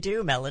we really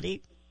do,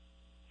 Melody?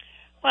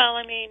 Well,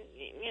 I mean,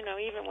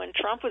 even when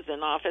Trump was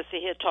in office,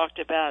 he had talked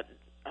about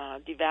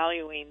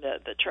devaluing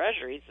the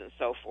treasuries and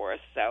so forth.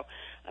 So,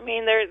 I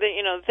mean,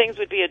 things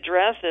would be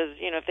addressed as,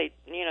 if they,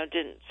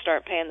 didn't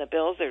start paying the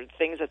bills, there are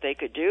things that they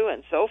could do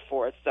and so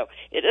forth. So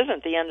it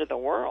isn't the end of the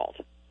world,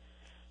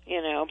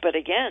 But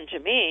again, to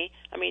me,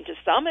 I mean, to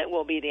some it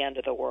will be the end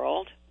of the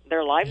world.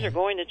 their lives are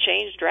going to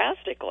change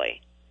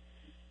drastically.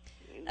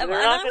 They're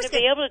Well, not going to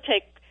be able to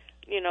take,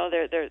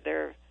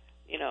 their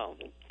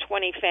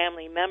 20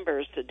 family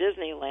members to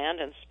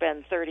Disneyland and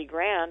spend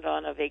 $30,000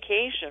 on a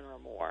vacation or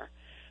more.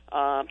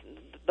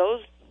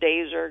 Those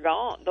days are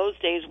gone. Those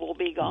days will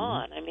be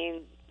gone. I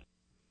mean,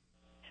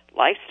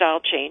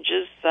 lifestyle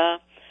changes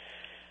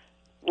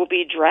will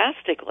be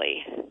drastic.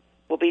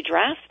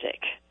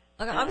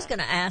 Okay, I was going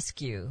to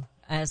ask you,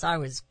 as I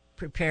was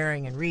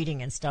preparing and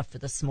reading and stuff for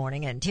this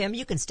morning, and Tim,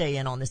 you can stay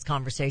in on this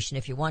conversation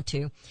if you want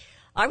to.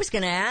 I was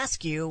going to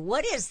ask you,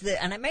 what is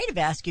and I may have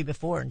asked you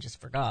before and just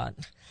forgot,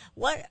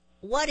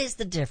 what is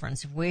the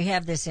difference if we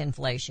have this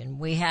inflation?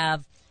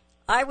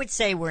 I would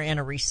say we're in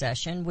a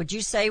recession. Would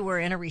you say we're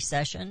in a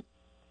recession?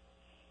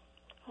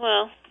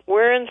 Well,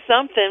 we're in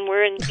something.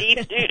 We're in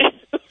deep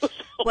doo-doo.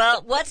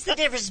 Well, what's the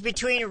difference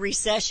between a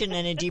recession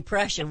and a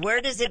depression?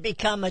 Where does it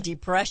become a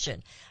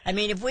depression? I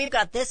mean, if we've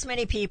got this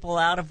many people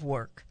out of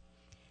work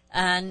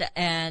and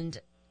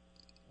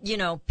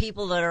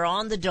people that are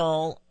on the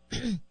dole,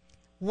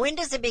 when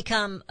does it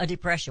become a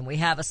depression? We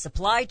have a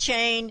supply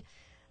chain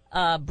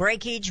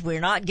breakage. We're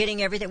not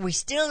getting everything. We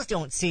still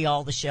don't see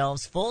all the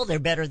shelves full. They're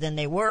better than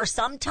they were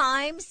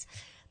sometimes,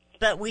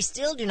 but we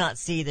still do not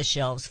see the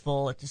shelves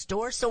full at the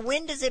store. So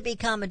when does it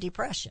become a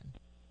depression?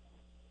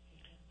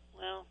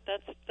 Well,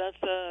 that's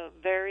a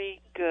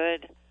very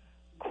good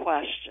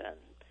question.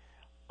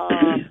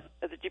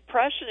 The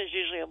depression is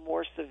usually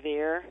more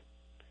severe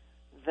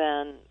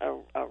than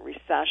a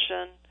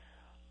recession.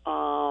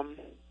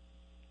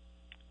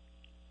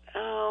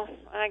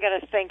 I got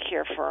to think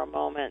here for a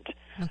moment.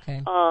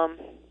 Okay. I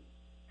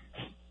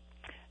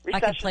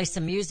can play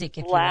some music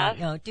if you want.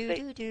 No,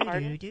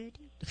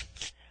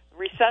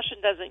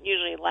 Recession doesn't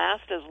usually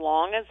last as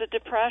long as a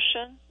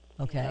depression.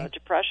 Okay.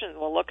 Depression,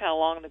 well, look how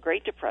long the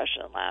Great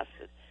Depression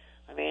lasted.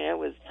 I mean, it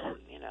was,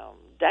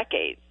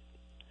 decades.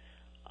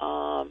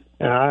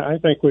 I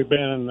think we've been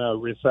in a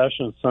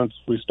recession since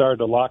we started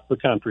to lock the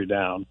country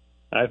down.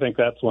 I think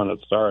that's when it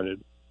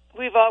started.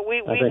 We've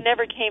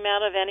never came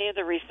out of any of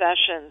the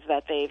recessions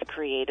that they've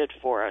created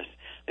for us,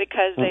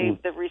 because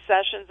the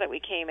recessions that we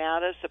came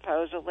out of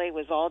supposedly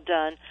was all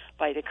done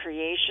by the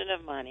creation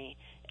of money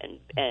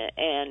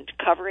and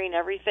covering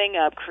everything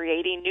up,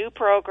 creating new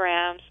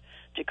programs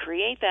to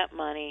create that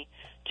money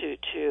to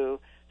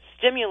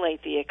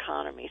stimulate the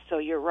economy. So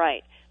you're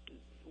right.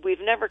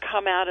 We've never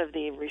come out of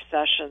the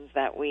recessions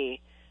that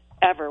we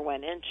ever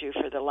went into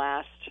for the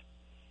last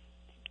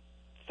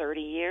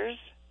 30 years,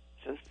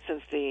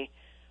 since the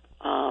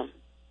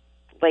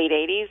late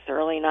 80s,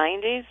 early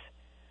 90s.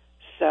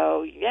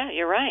 So, yeah,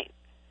 you're right.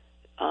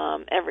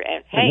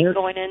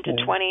 Going into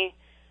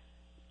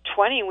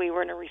 2020, we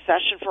were in a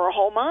recession for a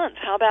whole month.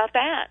 How about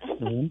that?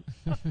 Mm-hmm.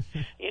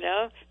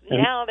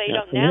 Now they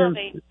don't. Now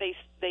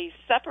they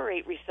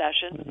separate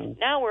recession.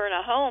 Now we're in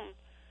a home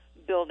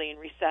building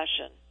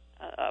recession.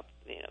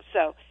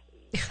 So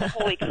the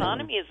whole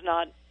economy is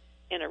not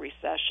in a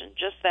recession.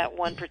 Just that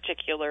one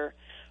particular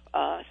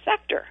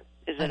sector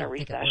is in a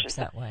recession. It works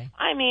that way.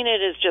 I mean,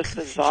 it is just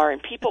bizarre,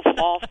 and people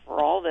fall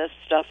for all this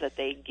stuff that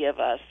they give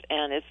us,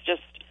 and it's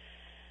just,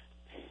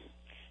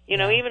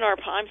 even our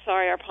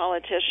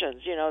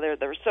politicians,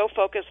 they're so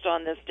focused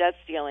on this debt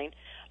ceiling,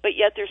 but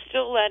yet they're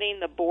still letting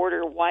the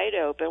border wide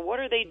open. What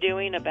are they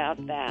doing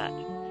about that?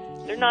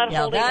 They're not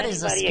holding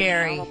anybody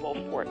accountable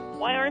for it.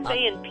 Why aren't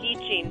they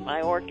impeaching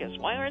Mayorkas?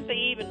 Why aren't they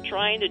even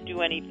trying to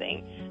do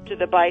anything to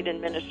the Biden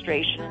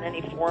administration in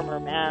any form or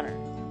manner?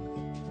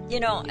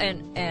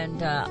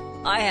 And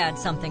I had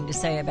something to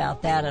say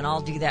about that, and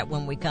I'll do that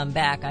when we come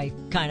back. I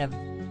kind of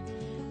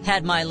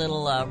had my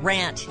little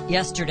rant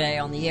yesterday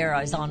on the air.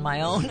 I was on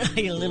my own,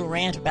 a little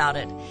rant about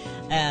it.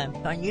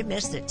 You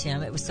missed it,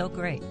 Tim. It was so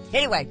great.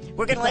 Anyway,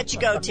 we're going to let you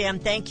go, Tim.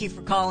 Thank you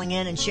for calling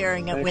in and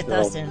sharing it with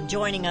us and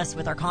joining us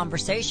with our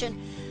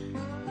conversation.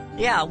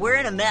 Yeah, we're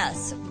in a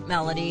mess,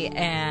 Melody,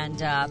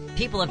 and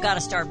people have got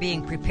to start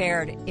being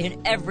prepared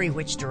in every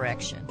which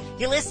direction.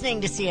 You're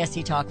listening to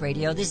CSC Talk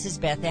Radio. This is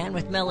Beth Ann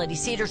with Melody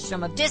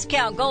Cedarstrom of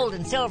Discount Gold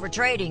and Silver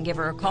Trading. Give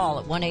her a call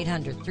at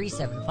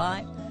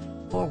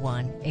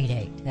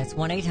 1-800-375-4188. That's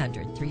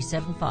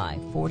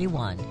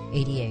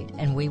 1-800-375-4188.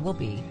 And we will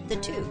be the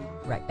two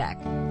right back.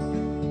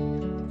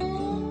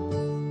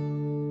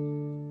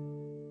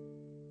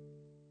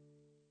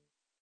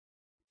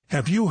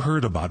 Have you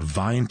heard about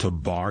vine to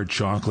bar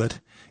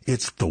chocolate?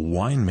 It's the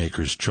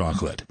winemaker's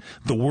chocolate,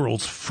 the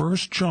world's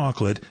first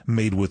chocolate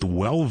made with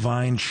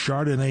well-vined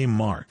Chardonnay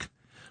marc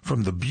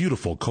from the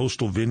beautiful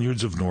coastal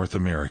vineyards of North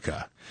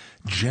America.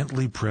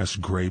 Gently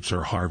pressed grapes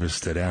are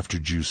harvested after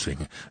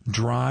juicing,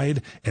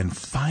 dried and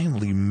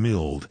finely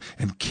milled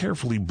and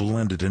carefully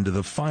blended into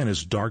the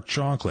finest dark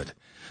chocolate.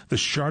 The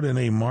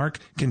Chardonnay marc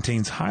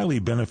contains highly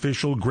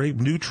beneficial grape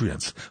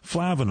nutrients,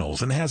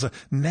 flavanols, and has a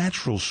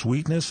natural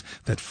sweetness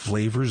that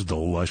flavors the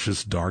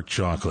luscious dark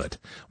chocolate.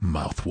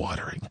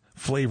 Mouth-watering,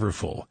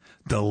 flavorful,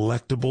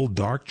 delectable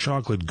dark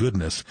chocolate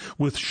goodness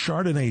with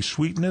Chardonnay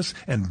sweetness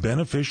and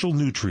beneficial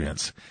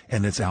nutrients.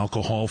 And it's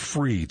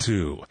alcohol-free,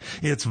 too.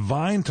 It's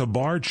Vine to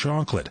Bar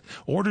chocolate.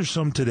 Order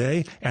some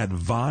today at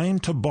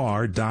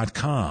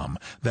vinetobar.com.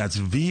 That's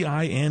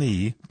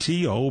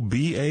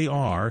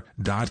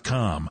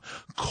VINETOBAR.com.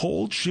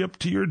 Cold shipped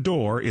to your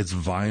door, it's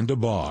Vine to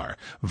Bar.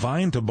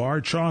 Vine to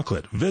Bar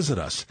chocolate. Visit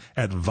us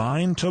at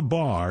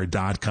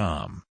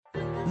vinetobar.com.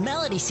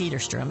 Melody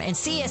Cedarstrom and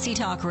CSC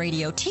Talk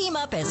Radio team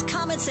up as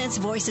common sense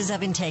voices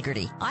of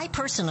integrity. I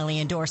personally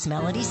endorse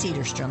Melody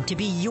Cedarstrom to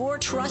be your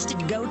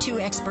trusted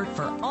go-to expert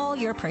for all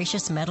your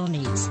precious metal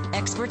needs.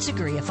 Experts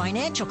agree a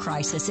financial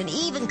crisis and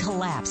even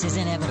collapse is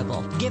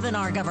inevitable. Given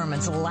our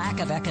government's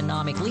lack of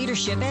economic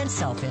leadership and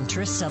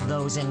self-interests of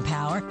those in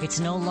power, it's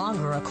no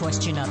longer a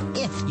question of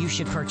if you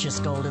should purchase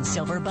gold and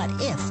silver, but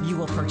if you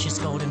will purchase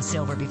gold and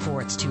silver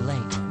before it's too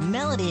late.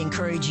 Melody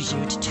encourages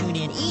you to tune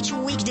in each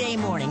weekday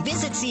morning.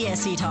 Visit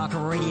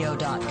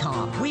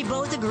CSCTalkRadio.com. We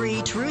both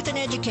agree truth and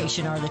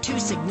education are the two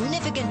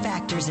significant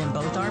factors in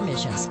both our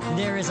missions.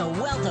 There is a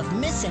wealth of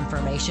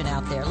misinformation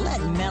out there.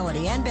 Let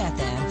Melody and Beth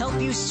Ann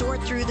help you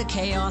sort through the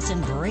chaos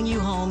and bring you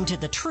home to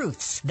the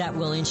truths that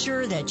will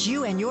ensure that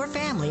you and your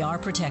family are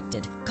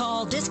protected.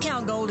 Call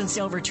Discount Gold and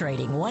Silver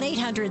Trading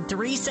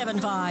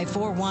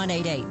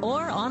 1-800-375-4188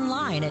 or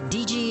online at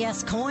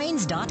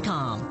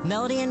dgscoins.com.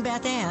 Melody and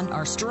Beth Ann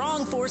are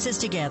strong forces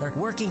together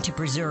working to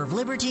preserve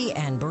liberty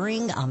and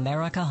bring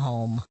America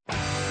home.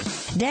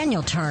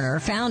 Daniel Turner,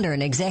 founder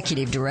and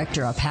executive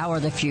director of Power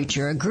the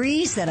Future,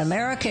 agrees that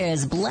America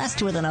is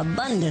blessed with an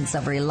abundance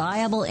of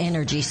reliable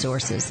energy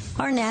sources.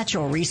 Our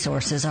natural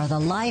resources are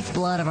the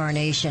lifeblood of our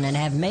nation and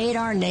have made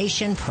our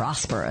nation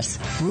prosperous.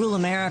 Rural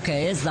America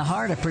is the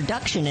heart of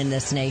production in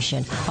this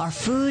nation. Our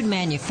food,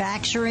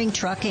 manufacturing,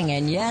 trucking,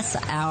 and yes,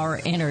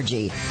 our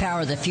energy.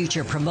 Power the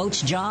Future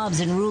promotes jobs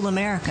in rural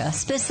America,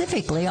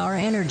 specifically our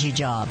energy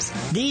jobs.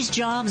 These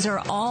jobs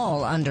are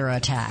all under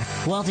attack.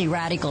 Wealthy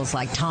radicals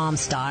like Tom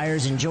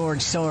Stiers and George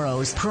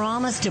Soros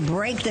promise to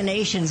break the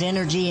nation's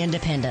energy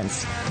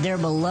independence. Their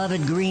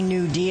beloved Green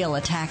New Deal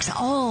attacks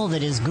all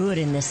that is good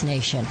in this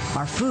nation.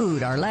 Our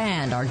food, our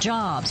land, our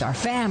jobs, our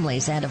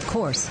families, and of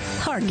course,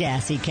 our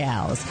gassy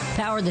cows.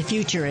 Power the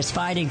Future is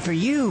fighting for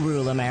you,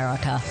 rural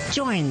America.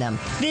 Join them.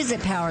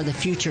 Visit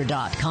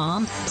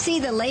PowerTheFuture.com.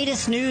 See the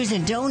latest news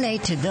and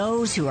donate to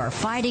those who are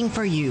fighting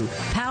for you.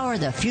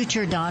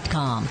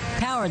 PowerTheFuture.com.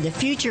 Power the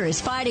Future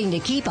is fighting to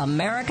keep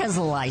America's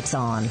lights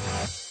on.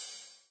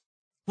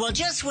 Well,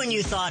 just when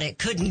you thought it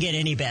couldn't get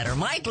any better,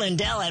 Mike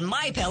Lindell and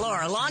MyPillow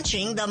are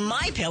launching the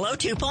MyPillow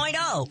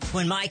 2.0.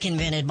 When Mike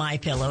invented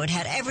MyPillow, it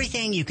had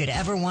everything you could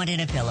ever want in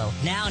a pillow.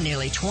 Now,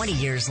 nearly 20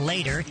 years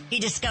later, he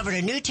discovered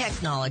a new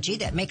technology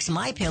that makes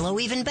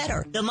MyPillow even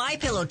better. The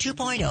MyPillow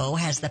 2.0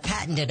 has the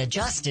patented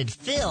adjusted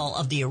fill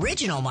of the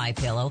original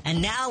MyPillow,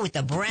 and now with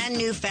the brand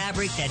new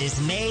fabric that is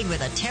made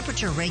with a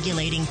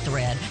temperature-regulating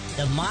thread,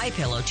 the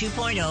MyPillow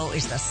 2.0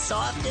 is the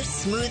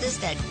softest,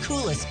 smoothest, and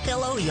coolest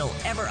pillow you'll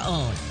ever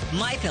own.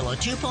 MyPillow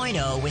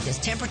 2.0 with its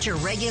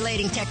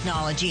temperature-regulating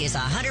technology is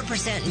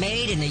 100%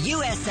 made in the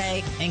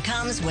USA and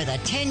comes with a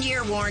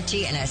 10-year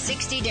warranty and a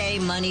 60-day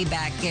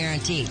money-back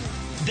guarantee.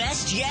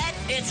 Best yet,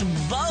 it's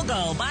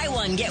BOGO. Buy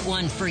one, get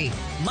one free.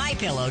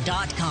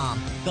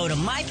 MyPillow.com. Go to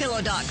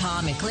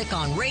MyPillow.com and click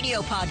on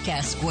Radio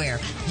Podcast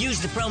Square.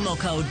 Use the promo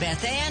code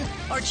Beth Ann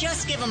or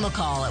just give them a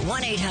call at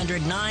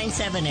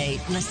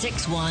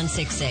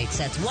 1-800-978-6168.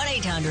 That's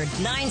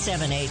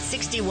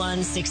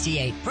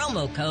 1-800-978-6168.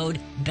 Promo code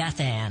Beth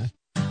Ann.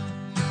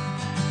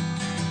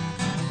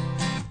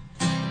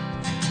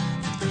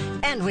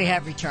 And we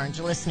have returned.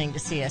 You're listening to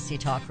CSC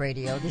Talk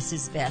Radio. This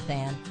is Beth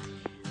Ann.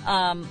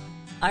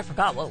 I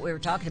forgot what we were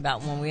talking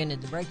about when we ended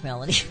the break,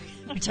 Melody.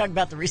 We were talking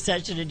about the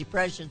recession and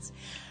depressions.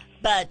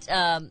 But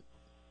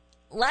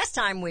last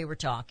time we were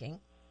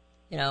talking,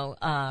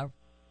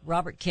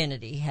 Robert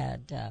Kennedy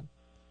had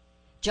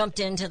jumped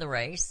into the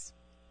race.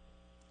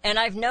 And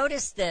I've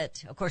noticed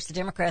that, of course, the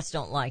Democrats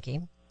don't like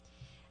him.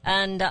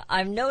 And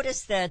I've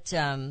noticed that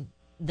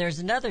there's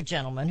another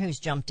gentleman who's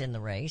jumped in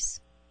the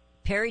race,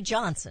 Perry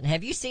Johnson.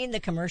 Have you seen the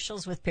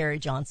commercials with Perry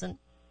Johnson?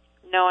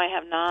 No, I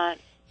have not.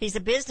 He's a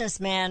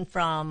businessman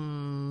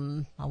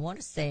from, I want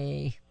to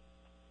say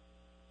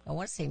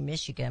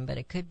Michigan, but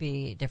it could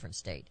be a different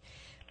state.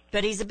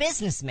 But he's a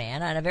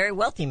businessman and a very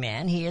wealthy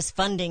man. He is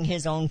funding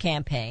his own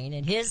campaign,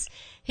 and his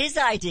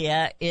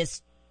idea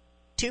is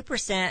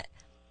 2%,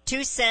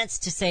 2 cents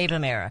to save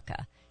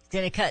America. He's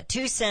going to cut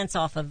 2 cents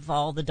off of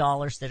all the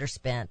dollars that are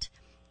spent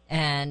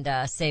and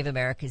save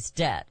America's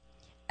debt.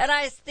 And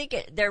I think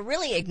they're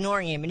really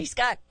ignoring him, and he's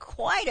got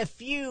quite a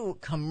few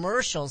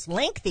commercials,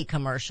 lengthy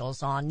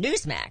commercials on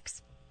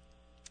Newsmax.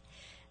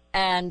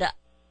 And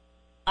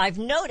I've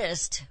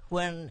noticed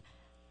when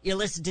you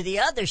listen to the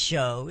other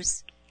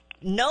shows,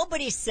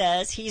 nobody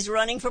says he's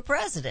running for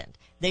president.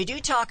 They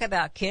do talk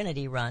about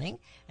Kennedy running,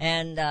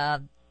 and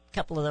a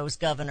couple of those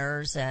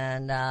governors,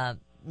 and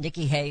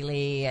Nikki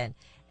Haley,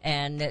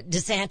 and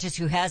DeSantis,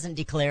 who hasn't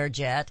declared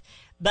yet.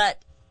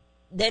 But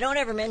they don't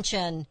ever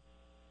mention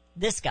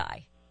this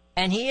guy.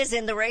 And he is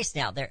in the race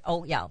now. There.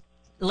 Oh, yeah.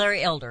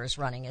 Larry Elder is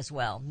running as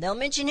well. They'll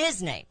mention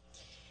his name,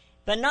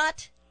 but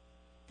not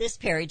this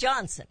Perry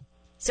Johnson.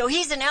 So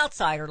he's an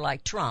outsider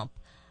like Trump.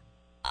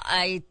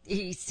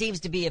 He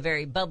seems to be a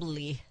very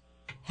bubbly,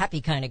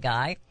 happy kind of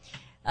guy.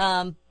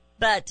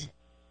 But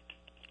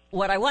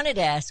what I wanted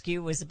to ask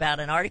you was about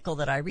an article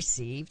that I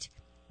received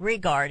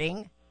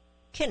regarding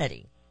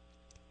Kennedy.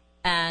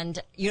 And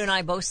you and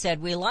I both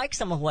said we like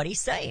some of what he's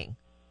saying.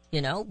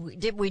 You know,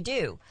 we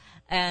do.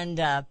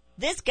 And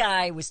this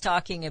guy was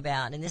talking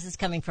about, and this is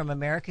coming from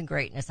American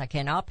Greatness. I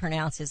cannot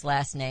pronounce his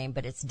last name,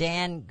 but it's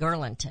Dan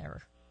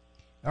Gerlinter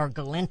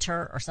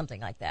or something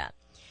like that.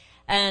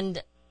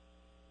 And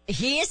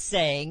he is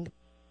saying,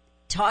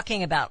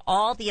 talking about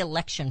all the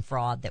election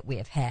fraud that we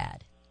have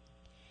had.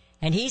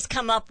 And he's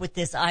come up with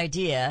this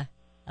idea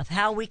of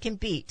how we can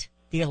beat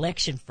the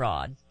election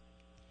fraud.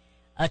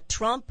 A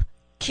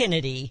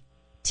Trump-Kennedy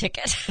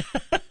ticket.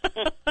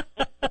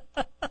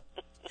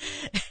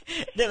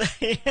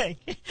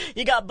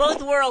 You got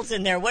both worlds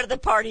in there. What are the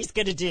parties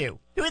going to do?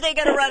 Who are they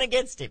going to run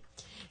against him?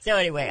 So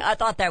anyway, I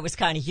thought that was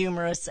kind of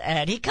humorous.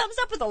 And he comes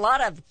up with a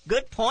lot of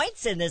good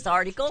points in this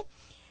article.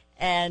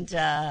 And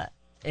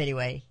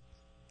anyway,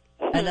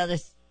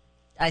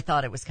 I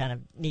thought it was kind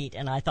of neat.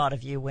 And I thought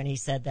of you when he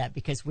said that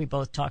because we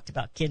both talked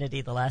about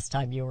Kennedy the last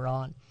time you were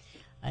on.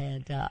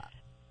 And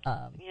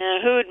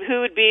who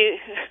would be...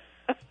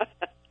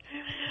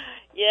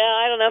 Yeah,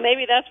 I don't know.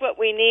 Maybe that's what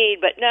we need.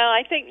 But no,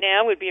 I think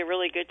now would be a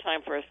really good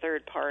time for a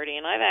third party.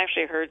 And I've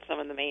actually heard some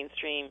of the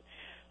mainstream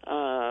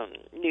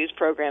news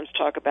programs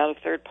talk about a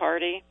third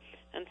party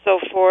and so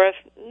forth,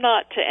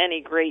 not to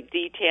any great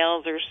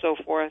details or so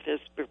forth as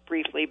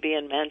briefly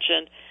being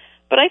mentioned.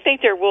 But I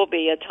think there will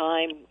be a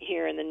time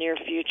here in the near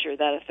future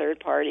that a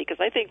third party,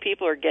 because I think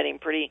people are getting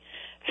pretty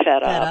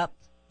fed up.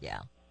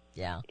 Yeah.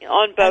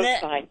 On both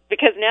sides.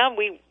 Because now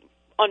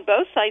on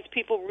both sides,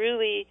 people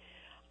really...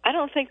 I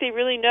don't think they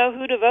really know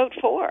who to vote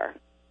for.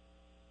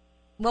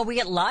 Well, we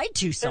get lied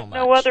to so much.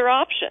 There's no other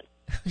option.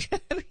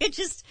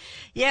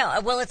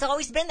 Well, it's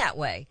always been that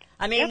way.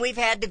 I mean, We've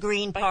had the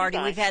Green Party,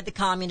 we've had the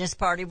Communist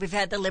Party, we've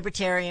had the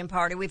Libertarian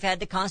Party, we've had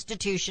the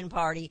Constitution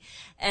Party,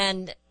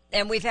 and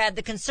we've had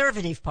the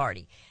Conservative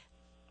Party.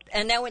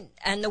 And now,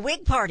 and the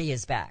Whig Party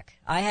is back.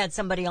 I had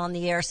somebody on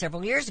the air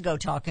several years ago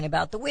talking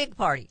about the Whig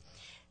Party.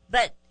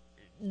 But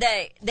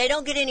they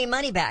don't get any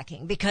money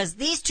backing because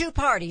these two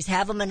parties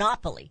have a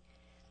monopoly.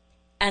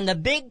 And the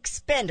big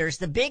spenders,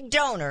 the big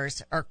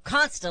donors, are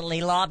constantly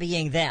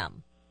lobbying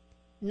them.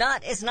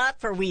 It's not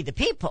for we the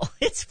people.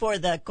 It's for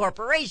the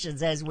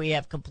corporations, as we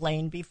have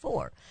complained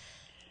before.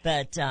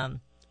 But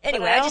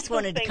anyway, I just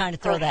wanted to kind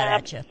of throw that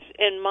at you.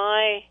 In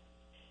my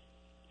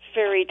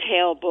fairy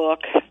tale book,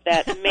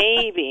 that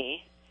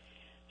maybe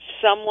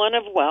someone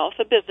of wealth,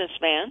 a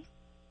businessman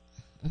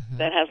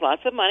that has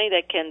lots of money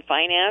that can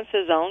finance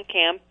his own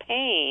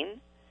campaign,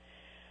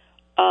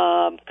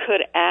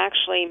 could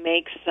actually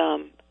make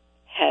some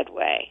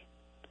headway.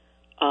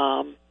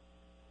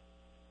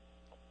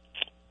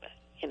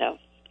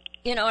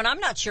 And I'm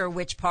not sure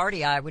which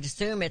party. I would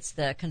assume it's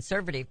the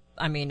conservative.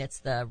 I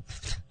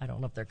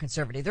don't know if they're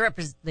conservative.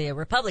 The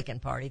Republican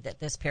Party that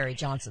this Perry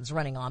Johnson's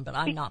running on, but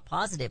I'm not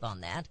positive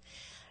on that.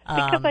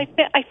 Because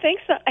I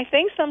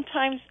think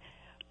sometimes,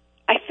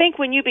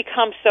 when you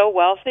become so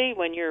wealthy,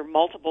 when you're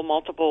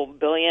multiple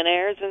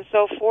billionaires and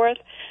so forth,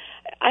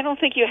 I don't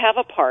think you have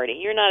a party.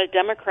 You're not a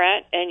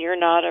Democrat and you're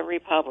not a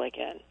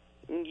Republican.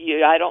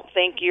 I don't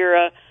think you're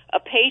a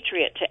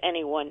patriot to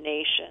any one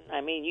nation.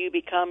 I mean, you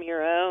become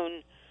your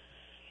own,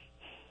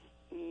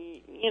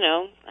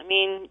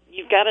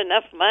 you've got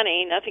enough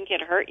money, nothing can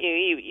hurt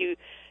you.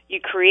 You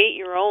create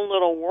your own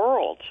little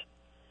world.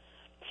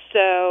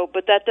 So,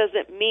 but that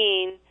doesn't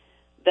mean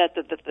that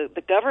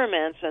the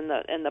governments and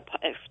the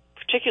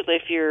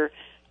particularly if you're,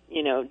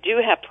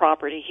 do have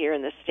property here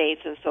in the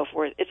States and so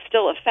forth, it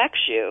still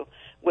affects you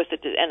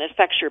and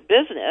affects your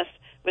business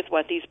with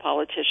what these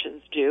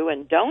politicians do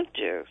and don't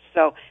do.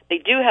 So they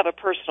do have a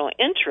personal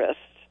interest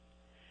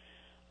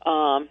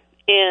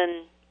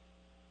in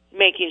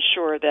making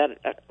sure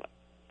that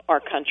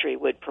our country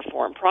would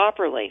perform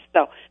properly.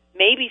 So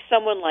maybe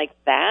someone like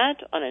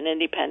that on an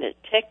independent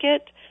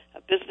ticket,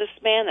 a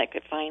businessman that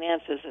could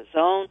finance as his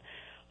own,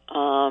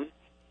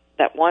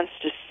 that wants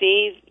to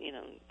see,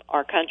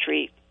 our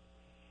country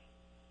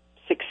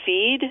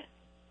succeed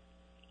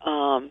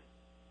and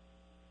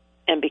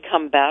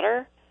become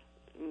better,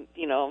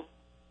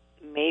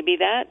 maybe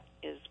that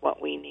is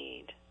what we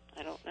need.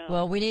 I don't know.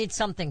 Well, we need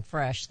something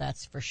fresh,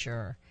 that's for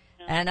sure.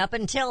 Yeah. And up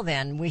until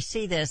then, we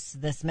see this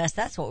mess.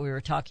 That's what we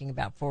were talking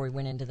about before we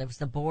went into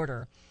the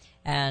border.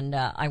 And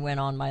I went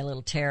on my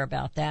little tear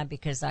about that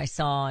because I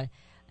saw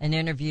an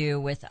interview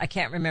with, I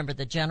can't remember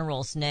the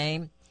general's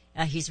name.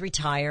 He's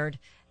retired,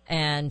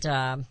 and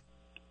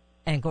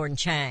Gordon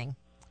Chang.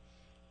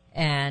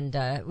 And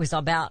it was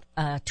about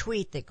a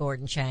tweet that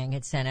Gordon Chang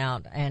had sent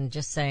out and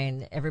just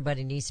saying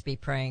everybody needs to be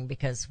praying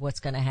because what's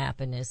going to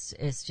happen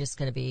is just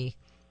going to be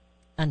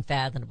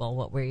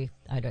unfathomable.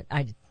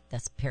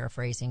 That's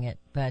paraphrasing it.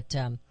 But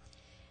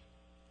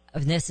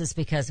And this is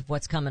because of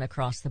what's coming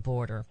across the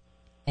border.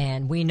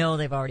 And we know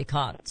they've already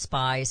caught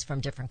spies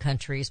from different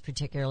countries,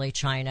 particularly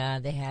China.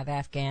 They have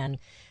Afghan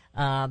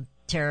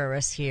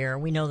terrorists here.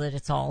 We know that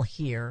it's all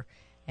here.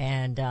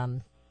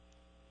 And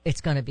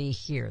it's going to be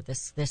here.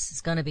 This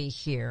is going to be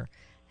here.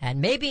 And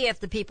maybe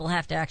if the people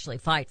have to actually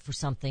fight for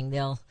something,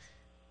 they'll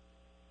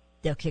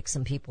kick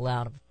some people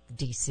out of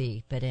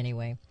D.C. But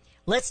anyway,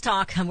 let's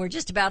talk. We're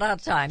just about out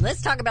of time.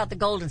 Let's talk about the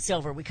gold and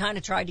silver. We kind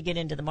of tried to get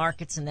into the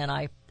markets, and then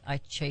I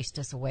chased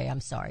us away. I'm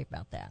sorry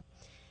about that.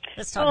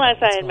 Let's talk. Well, as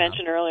I had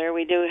mentioned earlier,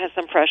 we do have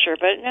some pressure,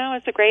 but now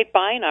it's a great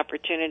buying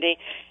opportunity.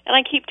 And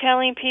I keep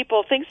telling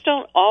people things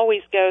don't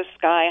always go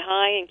sky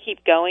high and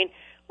keep going.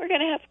 We're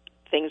going to have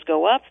things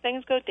go up,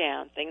 things go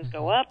down, things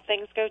go up,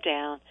 things go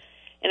down.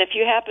 And if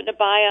you happen to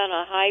buy on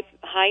a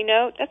high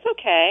note, that's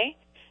okay.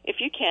 If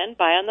you can,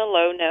 buy on the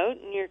low note,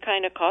 and you're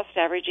kind of cost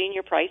averaging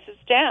your prices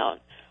down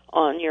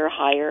on your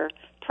higher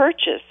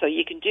purchase, so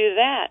you can do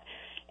that.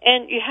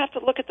 And you have to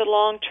look at the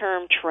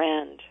long-term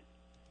trend.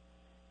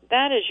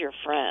 That is your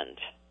friend.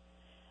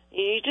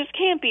 You just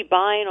can't be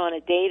buying on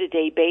a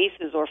day-to-day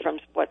basis or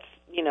from what's,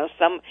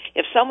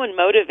 if someone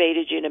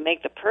motivated you to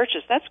make the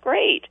purchase, that's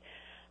great.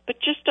 But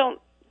just don't,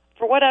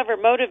 for whatever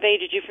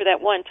motivated you for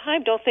that one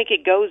time, don't think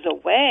it goes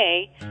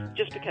away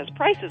just because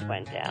prices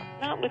went down.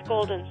 Not with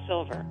gold and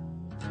silver.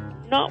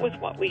 Not with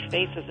what we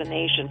face as a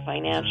nation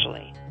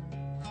financially.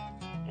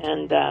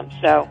 And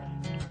so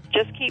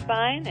just keep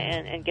buying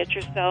and get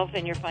yourself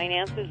and your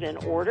finances in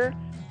order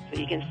so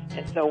you can.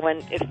 So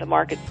if the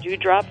markets do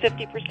drop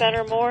 50%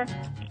 or more,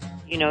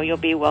 you'll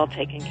be well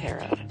taken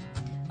care of.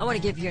 I want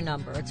to give you a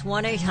number. It's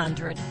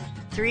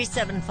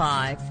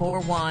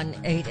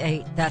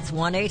 1-800-375-4188. That's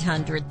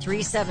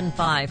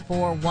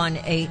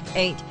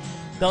 1-800-375-4188.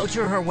 Go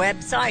to her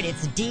website.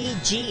 It's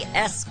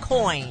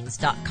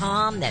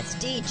dgscoins.com. That's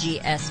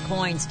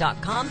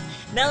dgscoins.com.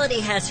 Melody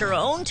has her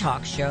own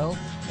talk show.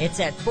 It's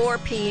at 4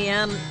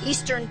 p.m.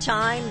 Eastern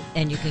Time,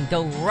 and you can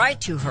go right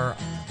to her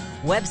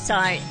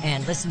website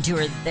and listen to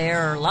her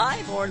there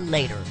live or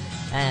later.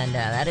 And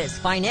that is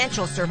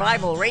Financial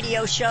Survival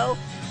Radio Show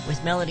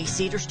with Melody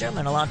Cedarstrom,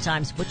 and a lot of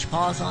times Butch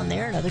Paul's on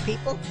there and other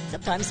people,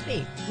 sometimes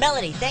me.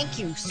 Melody, thank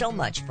you so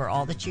much for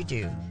all that you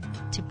do.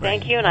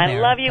 Thank you, and I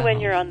love you when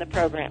you're on the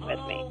program with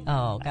me.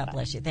 Oh, God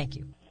bless you. Thank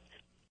you.